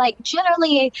definitely like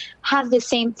generally have the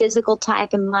same physical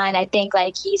type in mind. I think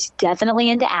like he's definitely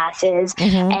into asses,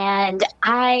 and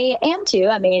I am too.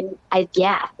 I mean, I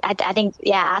think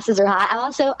asses are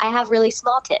hot. I have really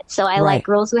small tits, so I like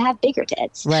girls who have bigger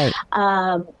tits. Right.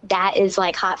 That is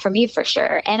like hot for me for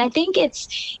sure. And I think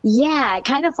it's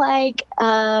kind of like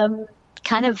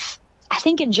I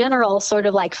think in general, sort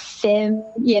of like femme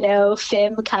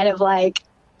kind of like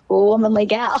womanly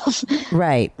gals.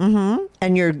 Right. Mm-hmm.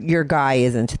 And your guy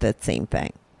is into the same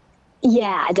thing.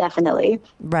 Yeah, definitely.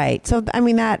 Right. So, I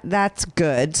mean, that's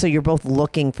good. So you're both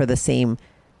looking for the same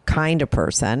kind of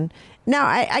person. Now,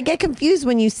 I get confused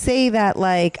when you say that,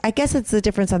 like, I guess it's the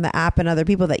difference on the app and other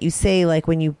people that you say, like,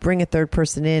 when you bring a third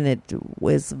person in, it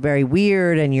was very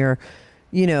weird and you're,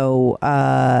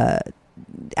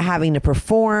 having to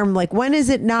perform. Like, when is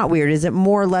it not weird? Is it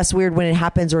more or less weird when it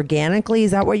happens organically?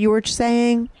 Is that what you were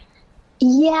saying?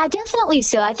 Yeah, definitely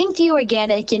so. I think the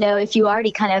organic, if you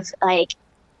already kind of like,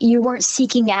 you weren't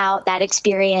seeking out that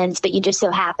experience, but you just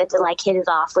so happen to like hit it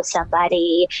off with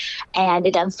somebody and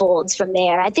it unfolds from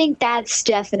there. I think that's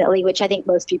definitely, which I think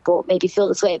most people maybe feel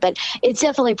this way, but it's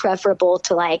definitely preferable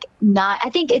to like I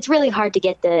think it's really hard to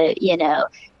get the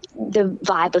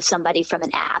vibe of somebody from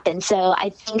an app. And so I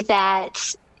think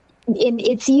that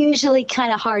it's usually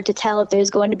kind of hard to tell if there's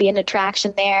going to be an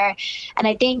attraction there. And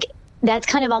I think that's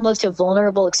kind of almost a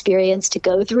vulnerable experience to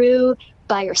go through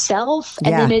by yourself.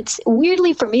 And then it's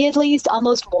weirdly, for me at least,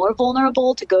 almost more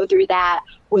vulnerable to go through that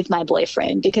with my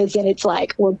boyfriend, because then it's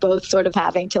like we're both sort of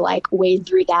having to like wade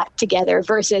through that together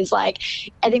versus like,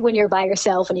 I think when you're by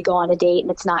yourself and you go on a date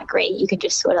and it's not great, you can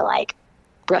just sort of like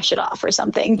brush it off or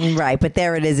something. Right. But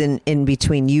there it is in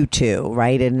between you two,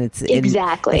 right? And it's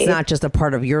exactly, it's not just a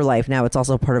part of your life now, it's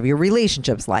also part of your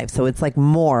relationship's life. So it's like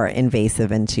more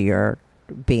invasive into your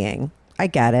being. I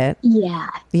get it. Yeah,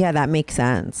 that makes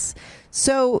sense.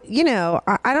 So,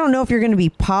 I don't know if you're going to be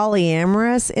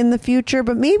polyamorous in the future,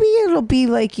 but maybe it'll be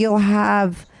like you'll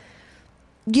have,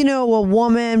 a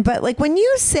woman. But like when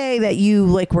you say that you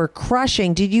like were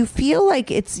crushing, did you feel like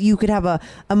you could have a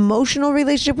emotional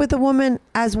relationship with a woman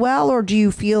as well? Or do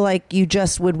you feel like you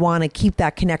just would want to keep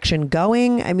that connection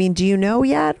going? I mean, do you know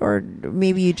yet? Or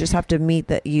maybe you just have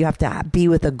to you have to be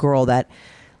with a girl that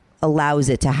allows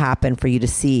it to happen for you to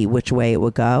see which way it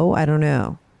would go? I don't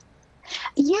know.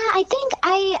 Yeah, I think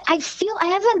I feel I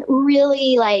haven't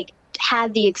really like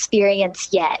had the experience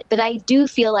yet, but I do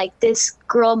feel like this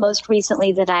girl most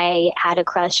recently that I had a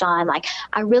crush on, like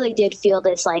I really did feel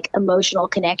this like emotional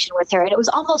connection with her, and it was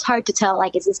almost hard to tell,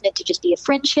 like, is this meant to just be a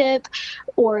friendship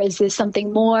or is this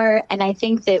something more? And I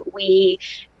think that we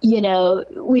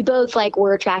both like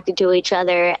were attracted to each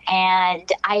other,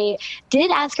 and I did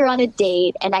ask her on a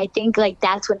date, and I think like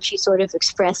that's when she sort of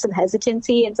expressed some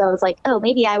hesitancy, and so I was like, oh,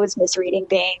 maybe I was misreading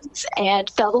things and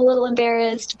felt a little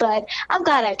embarrassed, but I'm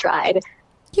glad I tried.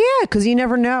 Yeah, because you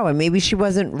never know. And maybe she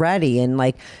wasn't ready. And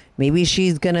like, maybe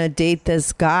she's going to date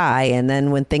this guy. And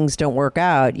then when things don't work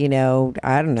out,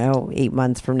 I don't know, 8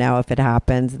 months from now, if it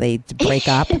happens, they break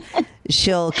up,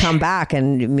 she'll come back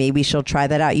and maybe she'll try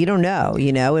that out. You don't know,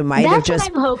 it might have just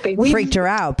freaked her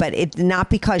out. But it's not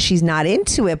because she's not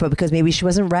into it, but because maybe she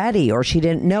wasn't ready or she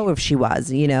didn't know if she was,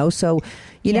 So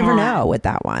you never know with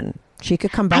that one. She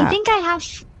could come back. I think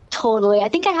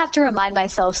I have to remind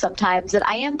myself sometimes that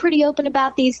I am pretty open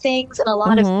about these things, and a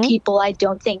lot of people I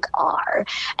don't think are.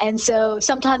 And so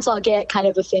sometimes I'll get kind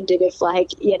of offended if, like,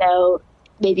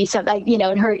 maybe something,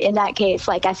 in that case,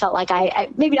 like, I felt like I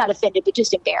maybe not offended, but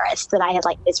just embarrassed that I had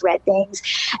like misread things.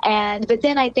 But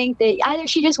then I think that either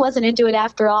she just wasn't into it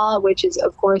after all, which is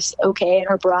of course okay in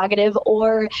her prerogative,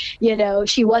 or,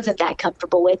 she wasn't that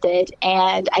comfortable with it.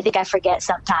 And I think I forget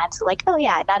sometimes, like, oh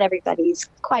yeah, not everybody's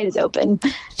quite as open.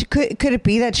 Could it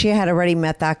be that she had already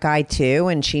met that guy too,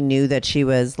 and she knew that she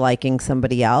was liking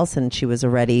somebody else and she was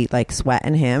already like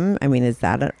sweating him? I mean, is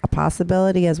that a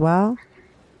possibility as well?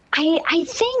 I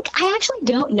think, I actually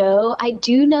don't know. I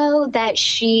do know that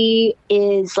she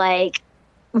is like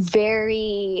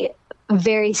very,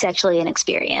 very sexually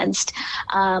inexperienced,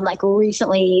 like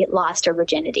recently lost her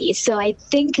virginity. So I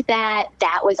think that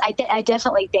was, I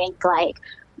definitely think like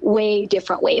way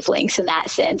different wavelengths in that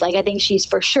sense. Like, I think she's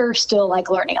for sure still like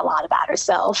learning a lot about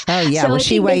herself. Oh yeah. So was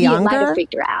she way younger? Might have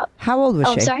freaked her out. How old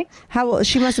was she? Sorry? How old?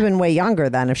 She must have been way younger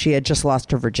then if she had just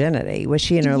lost her virginity. Was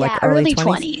she in her like early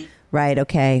 20s? Right.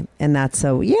 Okay. And that's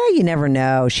so, yeah, you never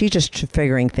know. She's just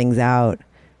figuring things out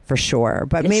for sure.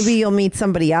 But maybe you'll meet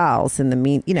somebody else in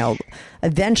the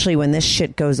eventually when this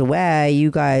shit goes away,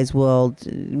 you guys will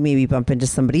maybe bump into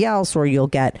somebody else, or you'll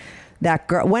get that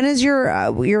girl. When is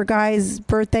your guy's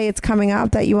birthday? It's coming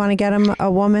up that you want to get him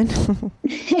a woman?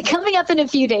 Coming up in a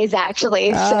few days,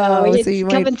 actually. So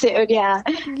it's coming soon. Yeah.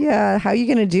 Yeah. How are you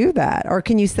going to do that? Or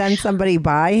can you send somebody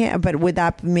by him? But would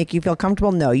that make you feel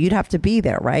comfortable? No, you'd have to be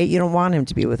there, right? You don't want him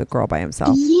to be with a girl by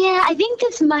himself. Yeah, I think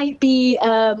this might be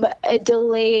a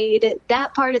delayed.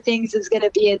 That part of things is going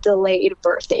to be a delayed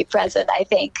birthday present, I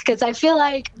think, because I feel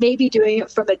like maybe doing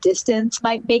it from a distance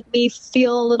might make me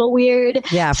feel a little weird.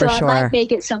 Yeah, for sure. I might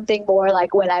make it something more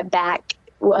like when I'm back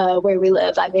where we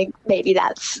live. I think maybe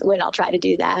that's when I'll try to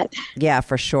do that. Yeah,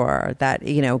 for sure. That,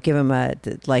 give him a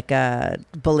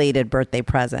belated birthday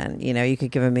present. You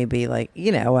could give him maybe like,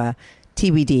 a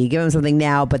TBD, give him something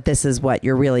now, but this is what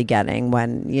you're really getting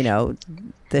when,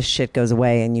 this shit goes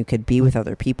away and you could be with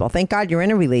other people. Thank God you're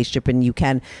in a relationship and you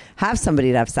can have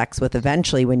somebody to have sex with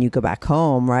eventually when you go back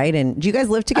home, right? And do you guys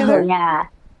live together? Oh, yeah.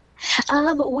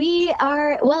 We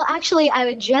are, well, actually, I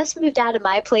had just moved out of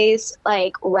my place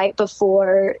like right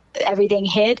before everything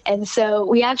hit. And so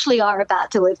we actually are about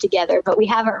to live together, but we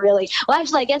haven't really, well,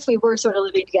 actually, I guess we were sort of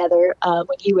living together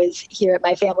when he was here at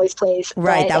my family's place.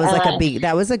 Right. But, that was like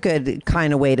that was a good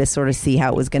kind of way to sort of see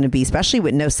how it was going to be, especially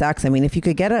with no sex. I mean, if you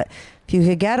could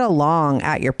get along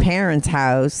at your parents'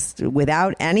 house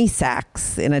without any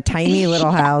sex in a tiny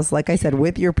little house, like I said,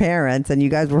 with your parents, and you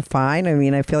guys were fine. I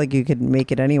mean, I feel like you could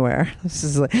make it anywhere. This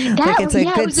is it's a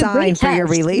good sign for your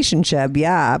relationship.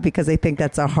 Yeah, because I think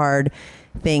that's a hard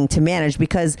thing to manage,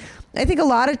 because I think a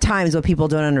lot of times what people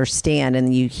don't understand,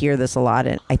 and you hear this a lot,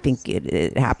 and I think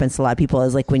it happens to a lot of people,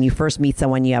 is like when you first meet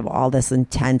someone, you have all this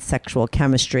intense sexual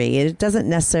chemistry. It doesn't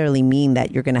necessarily mean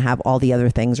that you're going to have all the other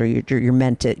things, or you're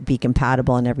meant to be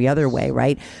compatible in every other way,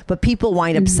 right? But people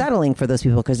wind up settling for those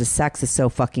people because the sex is so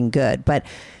fucking good. But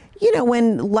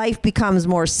when life becomes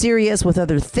more serious with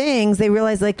other things, they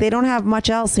realize like they don't have much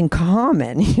else in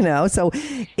common, so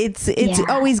it's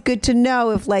always good to know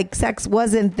if like sex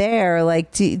wasn't there,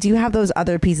 like do you have those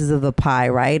other pieces of the pie,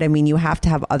 right? I mean, you have to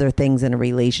have other things in a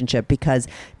relationship, because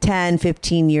 10,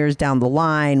 15 years down the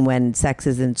line, when sex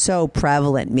isn't so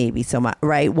prevalent, maybe so much,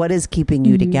 right? What is keeping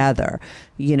you together?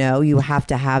 You have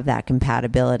to have that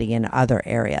compatibility in other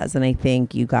areas. And I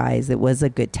think you guys, it was a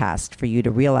good test for you to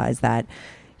realize that,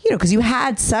 because you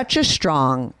had such a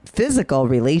strong physical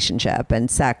relationship and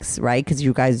sex, right? Because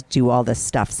you guys do all this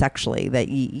stuff sexually that,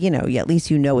 at least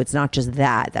it's not just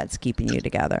that's keeping you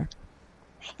together.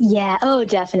 Yeah. Oh,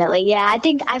 definitely. Yeah. I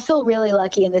think I feel really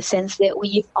lucky in the sense that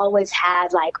we've always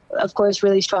had, like, of course,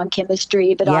 really strong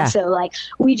chemistry, but also like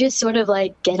we just sort of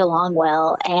like get along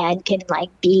well and can like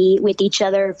be with each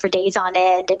other for days on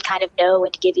end and kind of know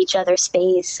when to give each other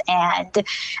space. And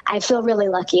I feel really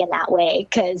lucky in that way,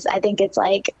 because I think it's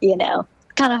like,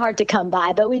 kind of hard to come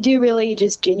by, but we do really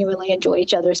just genuinely enjoy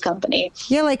each other's company.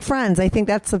 Yeah, like friends. I think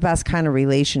that's the best kind of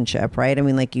relationship, right? I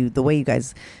mean, like the way you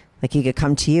guys Like he could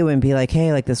come to you and be like,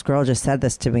 hey, like this girl just said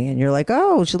this to me. And you're like,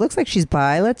 oh, she looks like she's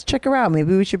bi. Let's check her out.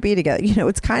 Maybe we should be together. You know,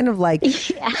 it's kind of like,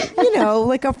 you know,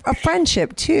 like a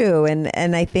friendship too.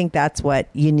 And I think that's what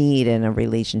you need in a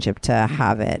relationship to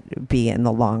have it be in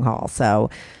the long haul.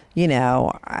 So, you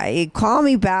know, call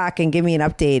me back and give me an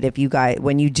update if you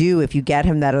get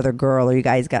him that other girl, or you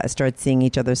guys got to start seeing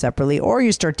each other separately, or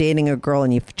you start dating a girl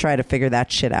and you try to figure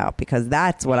that shit out, because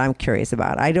that's what I'm curious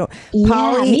about.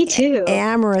 Me too.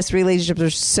 Polyamorous relationships are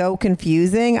so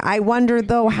confusing. I wonder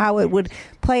though how it would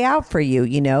play out for you,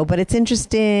 you know, but it's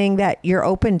interesting that you're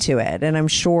open to it. And I'm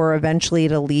sure eventually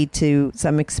it'll lead to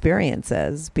some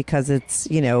experiences, because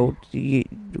it's, you know,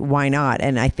 why not?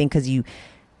 And I think because you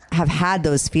have had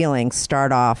those feelings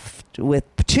start off with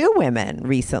 2 women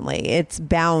recently, it's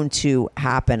bound to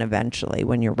happen eventually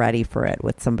when you're ready for it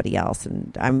with somebody else.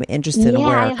 And I'm interested in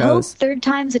where it goes. Hope third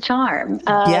time's a charm.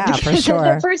 Yeah, for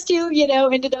sure. The first 2, you know,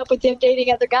 ended up with him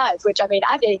dating other guys, which, I mean,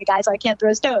 I'm dating a guy, so I can't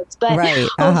throw stones. But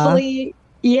hopefully...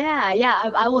 Yeah,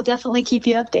 I will definitely keep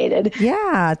you updated.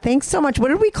 Yeah, thanks so much. What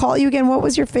did we call you again? What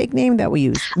was your fake name that we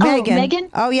used? Megan. Megan?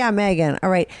 Oh, yeah, Megan.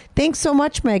 All right. Thanks so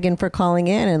much, Megan, for calling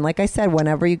in. And like I said,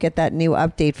 whenever you get that new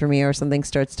update from me or something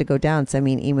starts to go down, send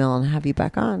me an email and have you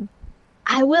back on.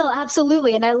 I will,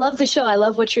 absolutely. And I love the show. I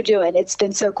love what you're doing. It's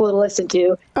been so cool to listen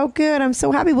to. Oh, good. I'm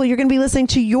so happy. Well, you're going to be listening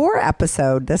to your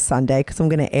episode this Sunday, because I'm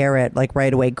going to air it like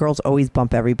right away. Girls always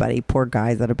bump everybody. Poor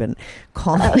guys that have been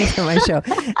calling me for my show.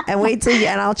 And wait till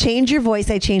and I'll change your voice.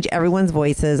 I change everyone's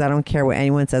voices. I don't care what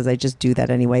anyone says. I just do that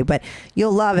anyway. But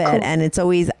you'll love it. Cool. And it's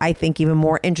always, I think, even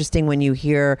more interesting when you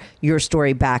hear your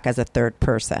story back as a third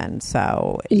person.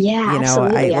 So, yeah, you know,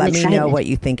 let me know what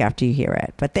you think after you hear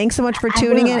it. But thanks so much for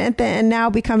tuning in and now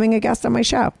becoming a guest on my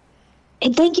show.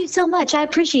 And thank you so much. I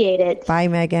appreciate it. Bye,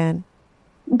 Megan.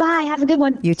 Bye. Have a good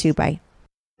one. You too. Bye.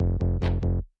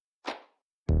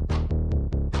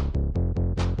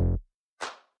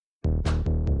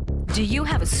 Do you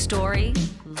have a story,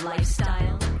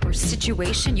 lifestyle, or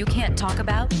situation you can't talk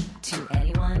about to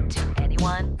anyone?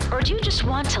 Or do you just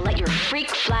want to let your freak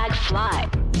flag fly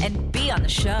and be on the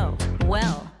show?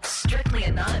 Well, Strictly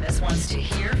Anonymous wants to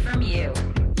hear from you.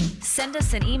 Send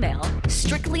us an email,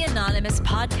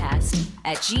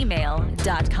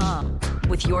 strictlyanonymouspodcast@gmail.com,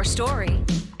 with your story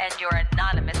and your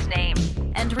anonymous name.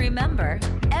 And remember,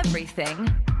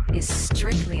 everything is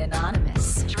strictly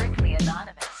anonymous. Strictly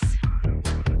Anonymous.